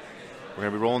 We're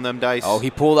gonna be rolling them dice. Oh,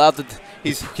 he pulled out the.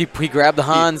 He grabbed the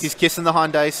Hans. He's kissing the Han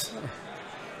dice.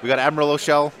 We got Admiral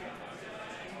O'Shell.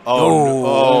 Oh, no.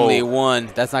 Only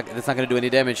one. That's not gonna do any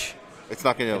damage. It's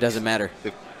not gonna. It doesn't matter.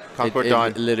 The Concord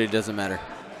Dawn. It literally doesn't matter.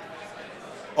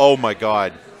 Oh my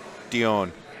God,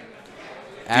 Dion.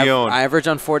 Average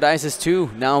on 4 dice is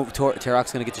 2. Now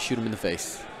Terok's gonna get to shoot him in the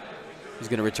face. He's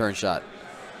gonna return shot.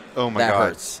 Oh my God. That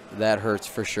hurts. That hurts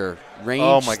for sure.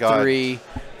 Range 3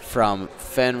 from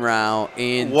Fenrau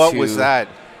into. What was that?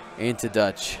 Into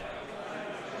Dutch.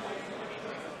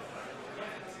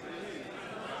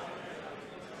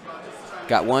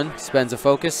 Got one. Spends a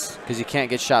focus because you can't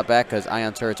get shot back because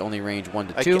ion turrets only range 1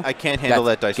 to 2. I can't handle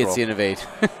that dice roll. Gets the innovate.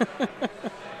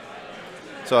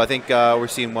 So I think we're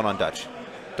seeing 1 on Dutch.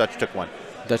 Dutch took 1.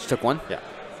 Dutch took 1? Yeah.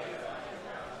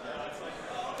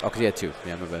 Oh, because he had 2.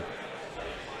 Yeah, my bad.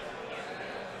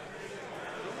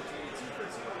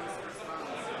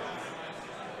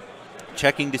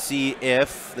 Checking to see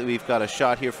if we've got a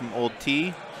shot here from Old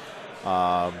T.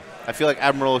 I feel like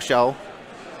Admiral O'Shell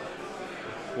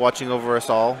watching over us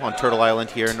all on Turtle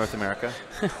Island here in North America.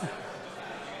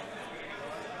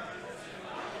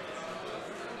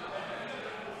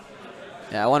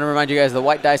 Yeah, I want to remind you guys the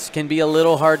white dice can be a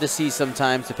little hard to see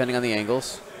sometimes depending on the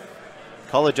angles.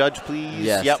 Call a judge, please.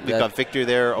 Yes, yep, we've got Victor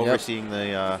there overseeing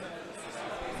the...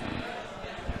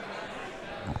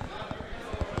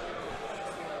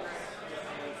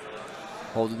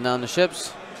 Holding down the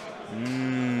ships. There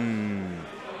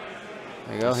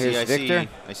you go. Here's Victor.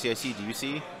 I see. Do you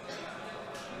see? Yeah,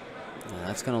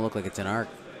 that's going to look like it's an arc.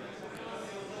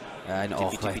 I know. Oh,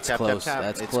 it's tap, close. tap, tap.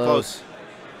 That's it's close.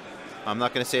 I'm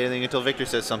not going to say anything until Victor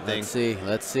says something. Let's see.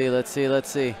 Let's see.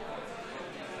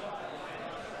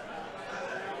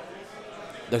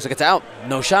 Looks like it's out.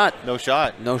 No shot. No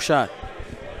shot. No shot.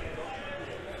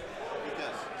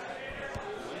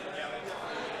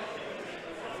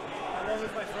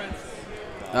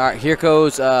 All right, here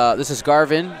goes. This is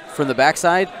Garvin from the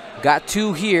backside. Got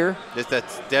 2 here.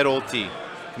 That's dead Old T.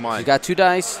 Come on. He got 2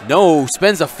 dice. No,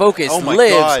 spends a focus. Oh my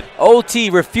lives. God. Old T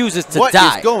refuses to die.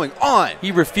 What is going on?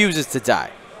 He refuses to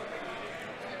die.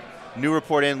 New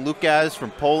report in. Lukaz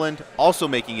from Poland also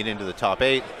making it into the top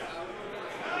 8.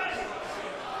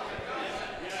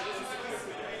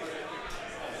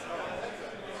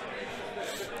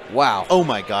 Wow. Oh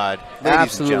my God. Ladies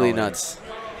Absolutely and nuts.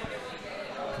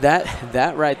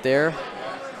 That right there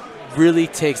really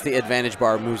takes the advantage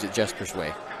bar, moves it Jesper's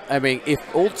way. I mean, if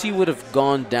Old T would have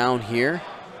gone down here,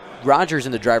 Roger's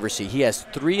in the driver's seat. He has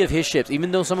 3 of his ships,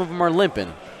 even though some of them are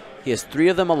limping. He has 3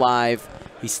 of them alive.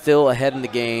 He's still ahead in the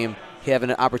game. He having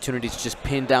an opportunity to just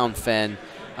pin down Fen,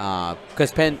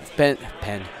 because Fen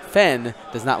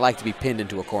does not like to be pinned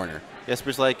into a corner.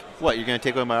 Jesper's like, what? You're gonna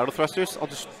take away my auto thrusters? I'll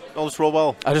just roll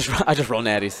well. I just roll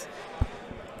natties.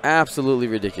 Absolutely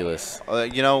ridiculous.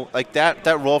 You know, like that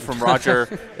roll from Roger,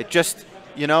 it just,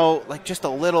 you know, like just a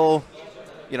little,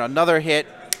 you know, another hit.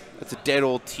 That's a dead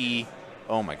Old T.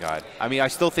 Oh my God. I mean, I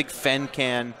still think Fen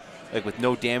can, like with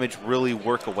no damage, really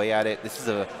work away at it. This is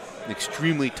an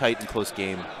extremely tight and close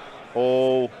game.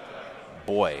 Oh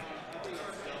boy.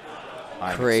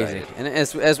 I'm crazy. excited. And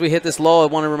as we hit this lull, I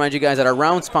want to remind you guys that our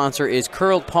round sponsor is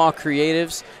Curled Paw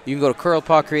Creatives. You can go to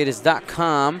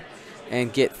curledpawcreatives.com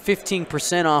and get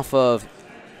 15% off of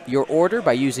your order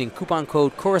by using coupon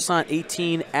code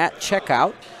Coruscant18 at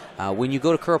checkout. When you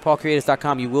go to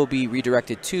curledpawcreatives.com, you will be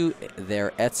redirected to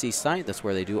their Etsy site. That's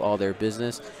where they do all their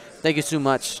business. Thank you so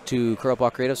much to Curled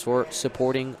Paw Creatives for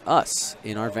supporting us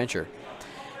in our venture.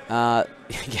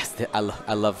 Yes, I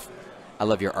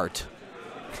love your art.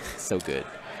 So good.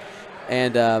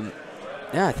 And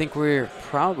yeah, I think we're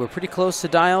pretty close to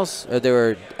dials. They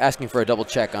were asking for a double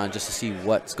check on just to see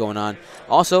what's going on.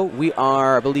 Also, we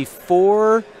are, I believe,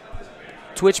 4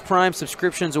 Twitch Prime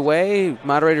subscriptions away.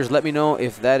 Moderators, let me know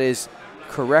if that is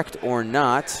correct or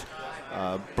not.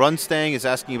 Brunstang is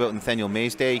asking about Nathaniel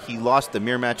Mays Day. He lost the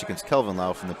mirror match against Kelvin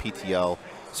Lau from the PTL.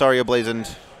 Sorry,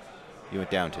 Oblazoned. You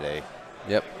went down today.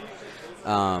 Yep.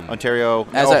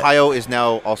 Ohio is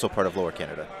now also part of Lower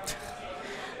Canada.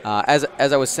 As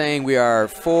I was saying, we are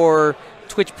 4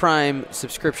 Twitch Prime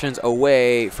subscriptions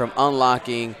away from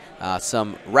unlocking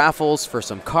some raffles for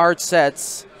some card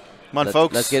sets. Come on,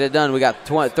 folks. Let's get it done. We got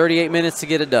 38 minutes to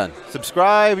get it done.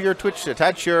 Subscribe your Twitch.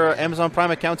 Attach your Amazon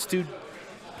Prime accounts to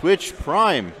Twitch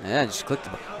Prime. Yeah, just click the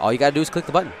button. All you got to do is click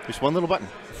the button. Just one little button.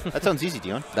 That sounds easy,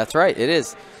 Dion. That's right. It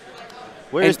is.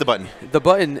 Where is the button? The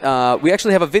button, we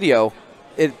actually have a video.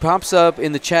 It pops up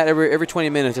in the chat every 20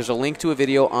 minutes. There's a link to a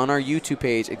video on our YouTube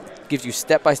page. It gives you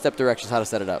step-by-step directions how to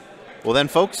set it up. Well then,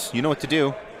 folks, you know what to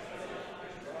do.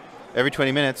 Every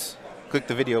 20 minutes, click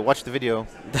the video, watch the video,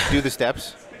 do the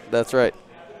steps. That's right.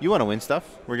 You want to win stuff.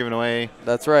 We're giving away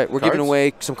That's right. We're cards? giving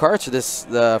away some cards for this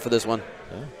one.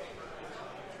 Yeah.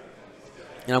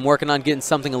 And I'm working on getting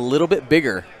something a little bit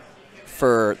bigger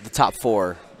for the top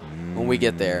 4 when we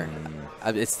get there.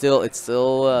 It's still yeah.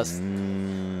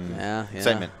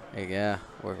 Excitement. Yeah.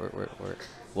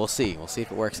 We'll see. We'll see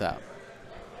if it works out.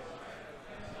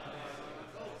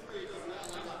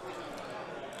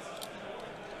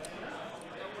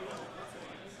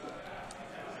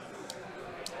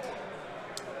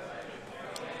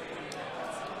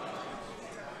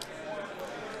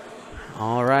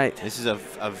 All right. This is a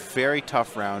very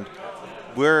tough round.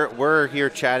 We're here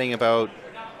chatting about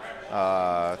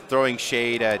throwing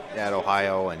shade at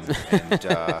Ohio and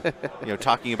you know,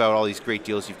 talking about all these great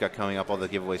deals you've got coming up, all the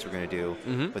giveaways we're going to do.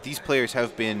 But these players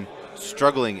have been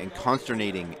struggling and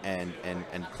consternating and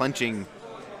clenching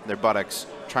their buttocks,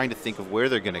 trying to think of where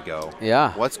they're going to go.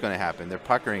 Yeah. What's going to happen? They're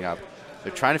puckering up.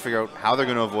 They're trying to figure out how they're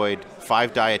going to avoid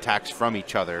 5-die attacks from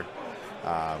each other.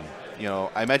 You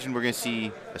know, I imagine we're going to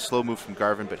see a slow move from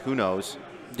Garvin, but who knows?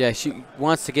 Yeah, she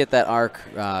wants to get that arc,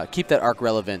 keep that arc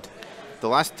relevant.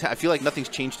 I feel like nothing's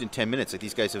changed in 10 minutes. Like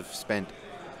these guys have spent,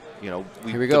 you know,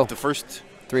 Here we go. The first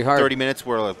 3 hard. 30 minutes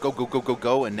were like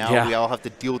go, and now we all have to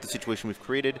deal with the situation we've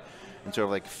created and sort of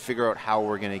like figure out how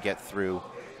we're going to get through.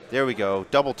 There we go.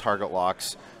 Double target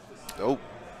locks. Oh.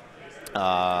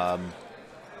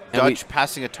 Dutch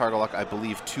passing a target lock, I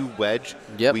believe, to Wedge.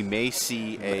 Yep. We may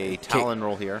see a Talon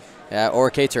roll here. Yeah, or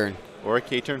a K-turn. Or a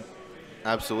K-turn.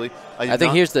 Absolutely. I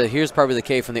think here's probably the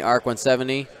K from the arc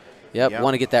 170. Yep.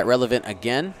 Want to get that relevant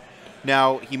again.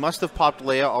 Now, he must have popped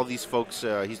Leia. All these folks,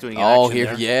 he's doing an Oh, action here,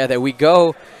 there. yeah, there we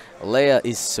go. Leia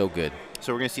is so good.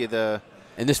 So we're going to see the...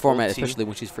 In this format, especially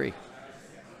when she's free.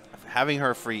 Having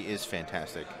her free is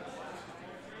fantastic.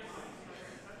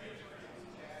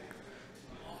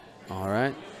 All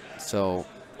right. So,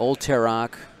 old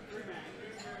Terrak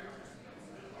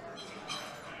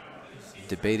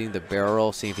debating the barrel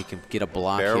roll, seeing if he can get a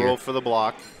block barrel here. roll for the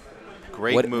block.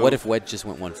 Great move. What if Wedge just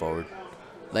went 1 forward?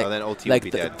 Like, then OT like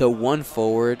would be dead. The 1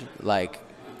 forward, like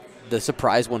the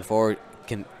surprise 1 forward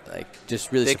can like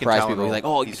just really surprise people. You're like,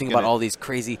 oh, you think about all these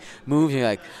crazy moves. You're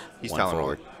like, he's 1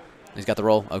 forward. He's got the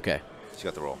roll. Okay. He's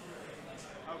got the roll.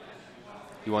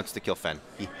 He wants to kill Fen.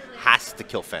 He has to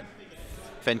kill Fen.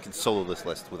 Fen can solo this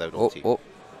list without ulti. Oh.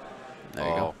 There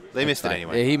you go. They missed it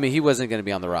anyway. Yeah, he wasn't going to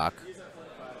be on the rock.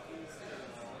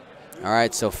 All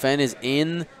right, so Fen's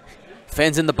in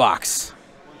the box.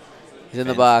 He's in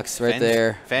the box right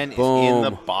there. Fen Boom. is in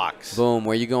the box. Boom.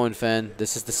 Where you going, Fen?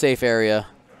 This is the safe area.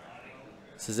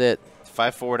 This is it.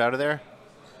 5 forward out of there.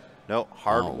 No,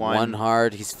 hard one. 1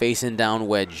 hard. He's facing down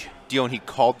Wedge. Dion, he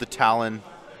called the Talon.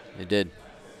 He did.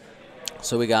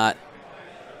 So we got,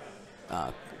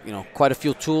 you know, quite a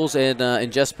few tools in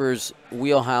Jesper's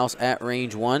wheelhouse at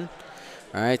range 1.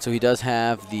 All right, so he does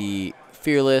have the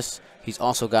Fearless. He's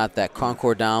also got that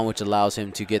Concord down, which allows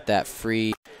him to get that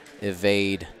free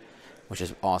evade, which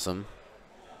is awesome.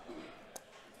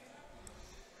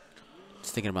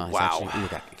 Just thinking about his action. Ooh, he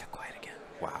got quiet again.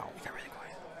 Wow. He got really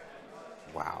quiet.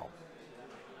 Wow.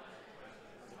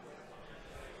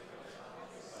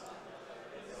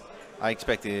 I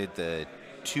expected the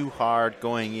too hard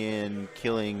going in,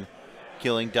 killing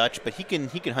Dutch, but he can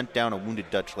hunt down a wounded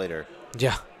Dutch later.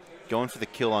 Yeah. Going for the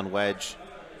kill on Wedge.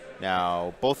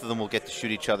 Now, both of them will get to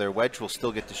shoot each other. Wedge will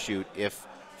still get to shoot if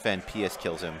Fen PS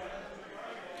kills him.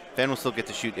 Fen will still get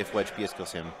to shoot if Wedge PS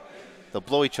kills him. They'll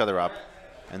blow each other up,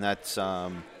 and that's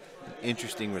an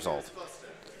interesting result.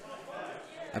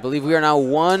 I believe we are now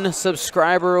 1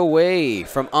 subscriber away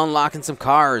from unlocking some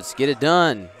cards. Get it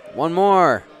done. 1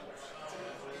 more.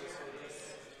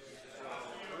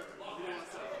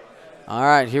 All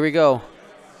right, here we go.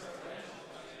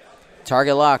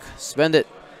 Target lock. Spend it.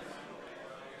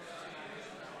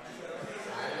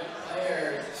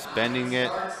 Spending it.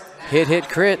 Hit,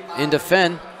 crit into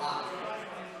Fen.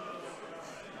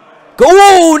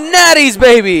 Go, natties,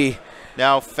 baby!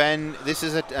 Now, Fen, this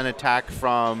is an attack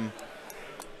from...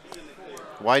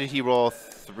 Why did he roll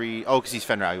 3? Oh, because he's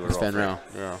Fen Rao. He's Fen Rao.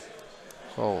 Yeah.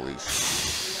 Holy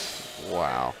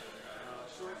wow.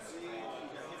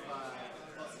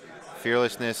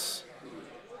 Fearlessness.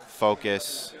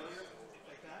 Focus.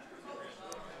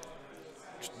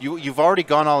 You've already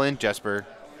gone all in, Jesper.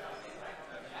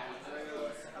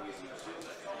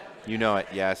 You know it,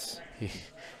 yes.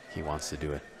 He wants to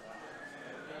do it.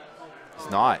 It's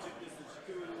not.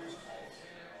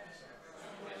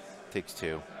 Takes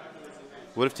 2.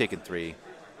 Would have taken 3.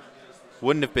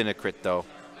 Wouldn't have been a crit, though.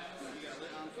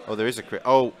 Oh, there is a crit.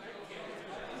 Oh.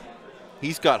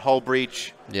 He's got hull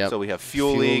breach. Yep. So we have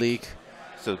fuel leak.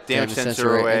 So damage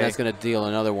sensor away. And that's going to deal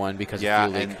another one because of fuel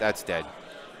leak. Yeah, and that's dead.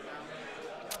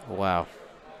 Wow.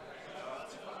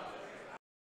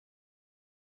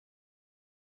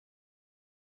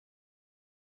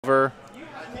 Over.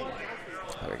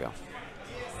 There we go.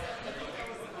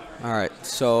 All right,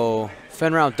 so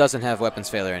Fenrout doesn't have weapons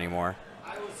failure anymore.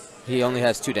 He only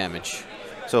has 2 damage.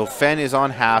 So Fen is on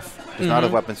half, does not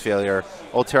have weapons failure.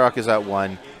 Old Terok is at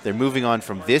 1. They're moving on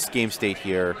from this game state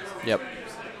here. Yep.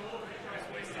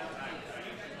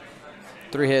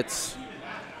 3 hits.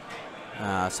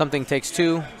 Something takes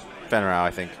 2. Fenrau,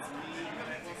 I think.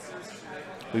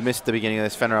 We missed the beginning of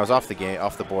this. Fenrau's off the game,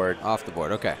 off the board. Off the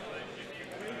board, okay.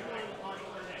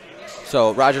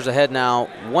 So Roger's ahead now,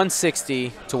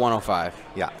 160 to 105.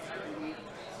 Yeah.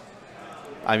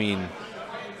 I mean,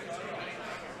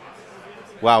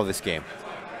 wow, this game.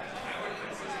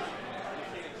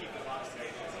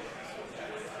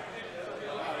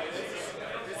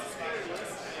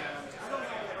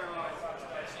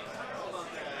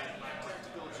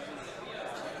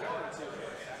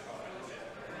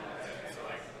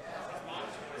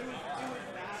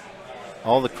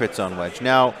 All the crits on Wedge.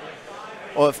 Now,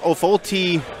 if Old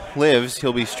T lives,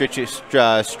 he'll be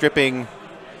stripping.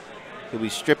 He'll be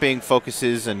stripping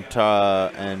focuses and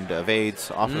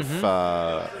evades off of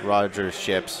Roger's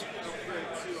ships.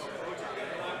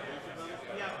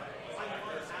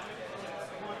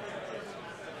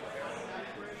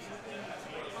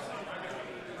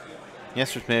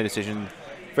 Jesper's made a decision.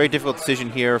 Very difficult decision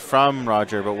here from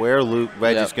Roger, but where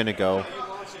Wedge is going to go.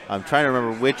 I'm trying to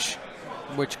remember which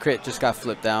crit just got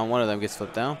flipped down. One of them gets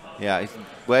flipped down. Yeah,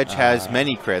 Wedge has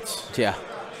many crits. Yeah.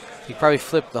 He probably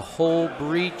flipped the whole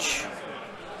breach.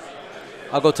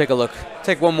 I'll go take a look.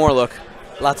 Take one more look.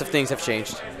 Lots of things have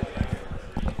changed.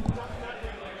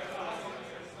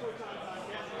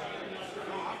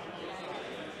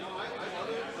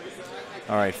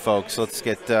 All right, folks, let's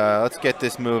get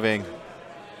this moving.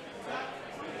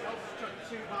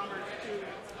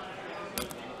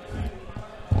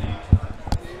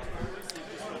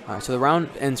 All right, so the round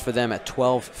ends for them at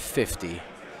 12:50.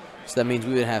 So that means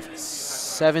we would have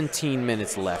 17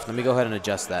 minutes left. Let me go ahead and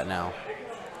adjust that now.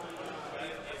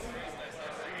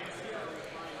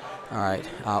 All right,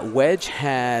 Wedge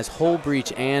has hull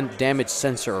breach and damage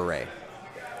sensor array.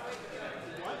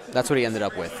 That's what he ended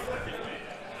up with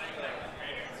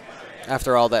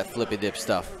after all that flippy dip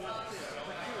stuff.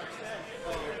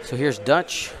 So here's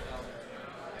Dutch.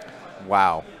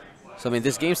 Wow. So, I mean,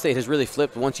 this game state has really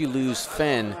flipped. Once you lose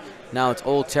Fen, now it's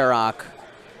Old Terok.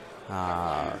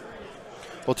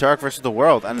 Old Terok versus the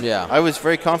world. And yeah. I was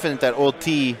very confident that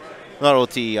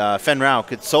Fenrau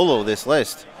could solo this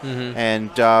list. And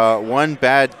one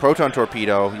bad proton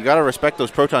torpedo. You got to respect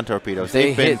those proton torpedoes.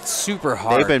 They hit super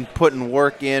hard. They've been putting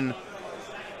work in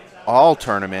all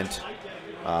tournament.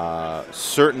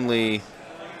 Certainly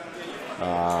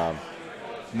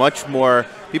much more.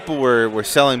 People were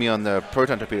selling me on the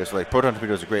proton torpedoes. Like, proton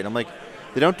torpedoes are great. And I'm like,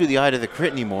 they don't do the eye to the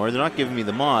crit anymore. They're not giving me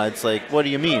the mods. Like, what do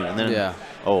you mean? And then,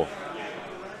 oh,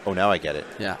 now I get it.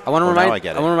 Yeah, I want to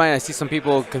remind. I see some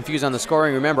people confused on the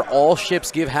scoring. Remember, all ships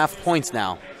give half points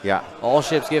now. Yeah, all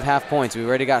ships give half points. We've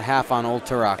already got half on Old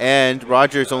Turok. And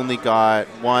Roger's only got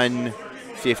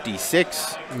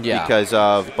 156 because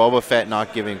of Boba Fett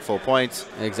not giving full points.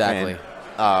 Exactly.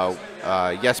 And,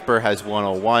 Jesper has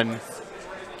 101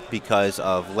 because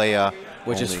of Leia.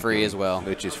 Which is free as well.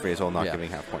 Which is free as well, not giving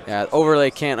half points. Yeah,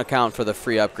 overlay can't account for the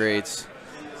free upgrades.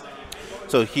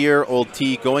 So here, Old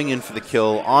T going in for the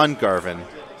kill on Garvin.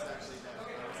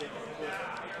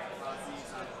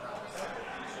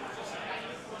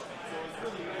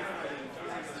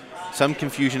 Some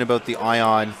confusion about the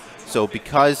Ion. So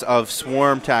because of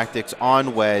swarm tactics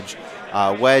on Wedge,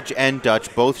 Wedge and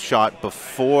Dutch both shot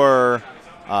before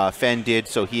Fen did,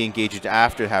 so he engaged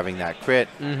after having that crit.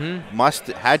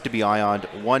 Had to be Ioned.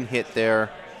 One hit there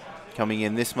coming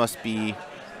in. This must be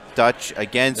Dutch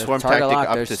again. Swarm tactic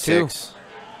up to 6.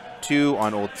 2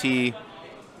 on Old T.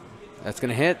 That's going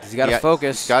to hit. He's got to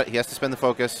focus. He has to spend the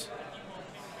focus.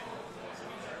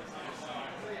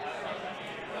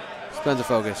 Spends the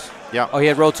focus. Yeah. Oh, he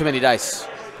had rolled too many dice.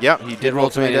 Yep, he did roll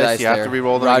too many dice. You have to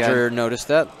re-roll them again. Roger noticed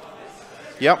that.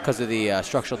 Yep. Because of the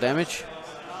structural damage.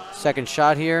 Second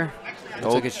shot here.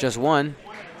 Looks like it's just 1.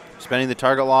 Spending the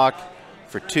target lock.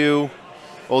 for 2.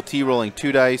 Old T rolling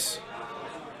 2 dice.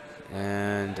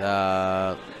 And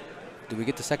did we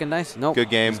get the second dice? Nope. Good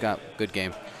game. He's got good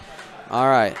game. All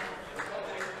right.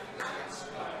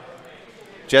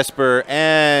 Jesper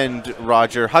and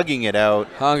Roger hugging it out.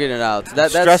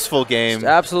 That's stressful game.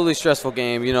 Absolutely stressful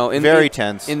game. You know, very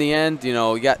tense. In the end, you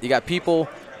know, you got people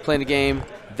playing the game.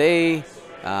 They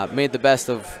made the best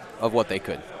of what they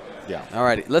could. Yeah. All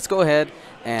right. Let's go ahead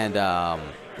and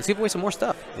let's give away some more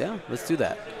stuff. Yeah. Let's do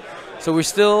that. So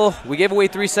we gave away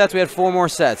 3 sets. We had 4 more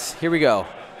sets. Here we go.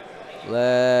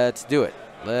 Let's do it.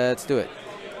 Let's do it.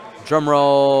 Drum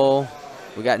roll.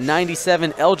 We got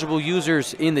 97 eligible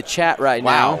users in the chat right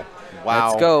now. Wow.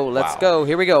 Let's go. Let's go.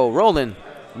 Here we go. Rolling.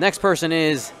 Next person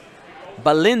is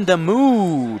Belinda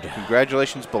Mood.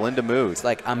 Congratulations, Belinda Mood. It's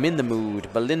like I'm in the mood.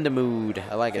 Belinda Mood.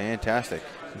 I like it. Fantastic.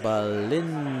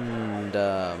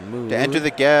 Belinda Mood. To enter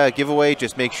the giveaway,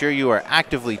 just make sure you are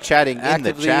actively chatting in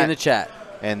the chat.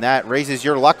 And that raises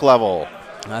your luck level.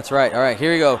 That's right. All right.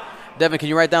 Here we go. Devin, can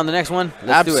you write down the next one?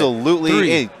 Let's Absolutely. do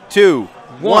it. 3, 2,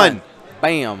 1.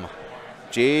 Bam.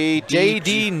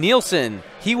 J.D. Nielsen.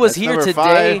 He was here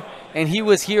today, 5. and he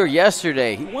was here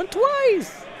yesterday. He won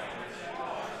twice.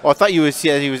 Oh, I thought you were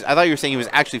saying he was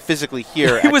actually physically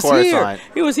here at Coruscant.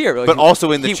 He was here, but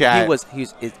also in the chat.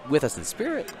 He's with us in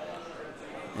spirit.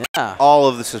 Yeah. All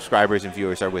of the subscribers and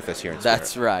viewers are with us here in spirit.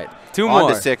 That's right. 2 more.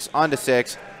 On to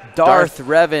 6. Darth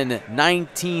Revan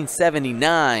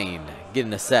 1979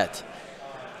 getting a set.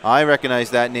 I recognize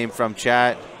that name from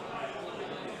chat.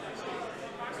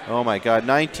 Oh my God,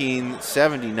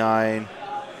 1979.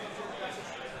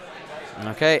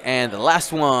 Okay, and the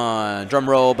last one. Drum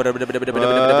roll. Bam.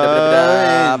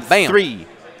 3.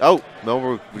 Oh,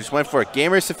 no, we just went for a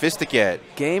Gamer Sophisticate.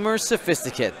 Gamer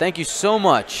Sophisticate. Thank you so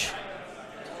much.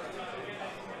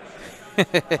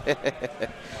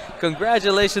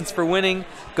 Congratulations for winning.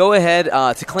 Go ahead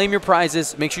to claim your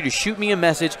prizes. Make sure to shoot me a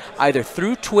message either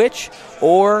through Twitch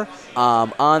or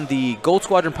on the Gold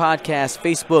Squadron Podcast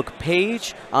Facebook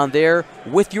page on there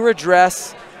with your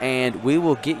address, and we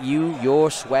will get you your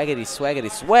swaggity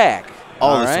swag.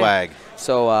 All the swag.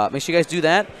 So make sure you guys do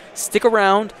that. Stick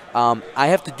around. I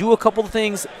have to do a couple of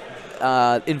things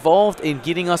involved in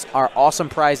getting us our awesome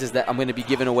prizes that I'm going to be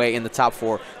giving away in the top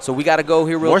 4. So we got to go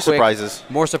here real quick.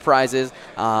 More surprises.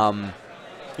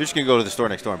 You're just going to go to the store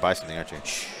next door and buy something, aren't you?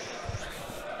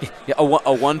 Yeah, a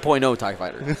 1.0 TIE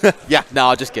Fighter. Yeah.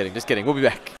 No, just kidding. Just kidding. We'll be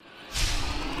back.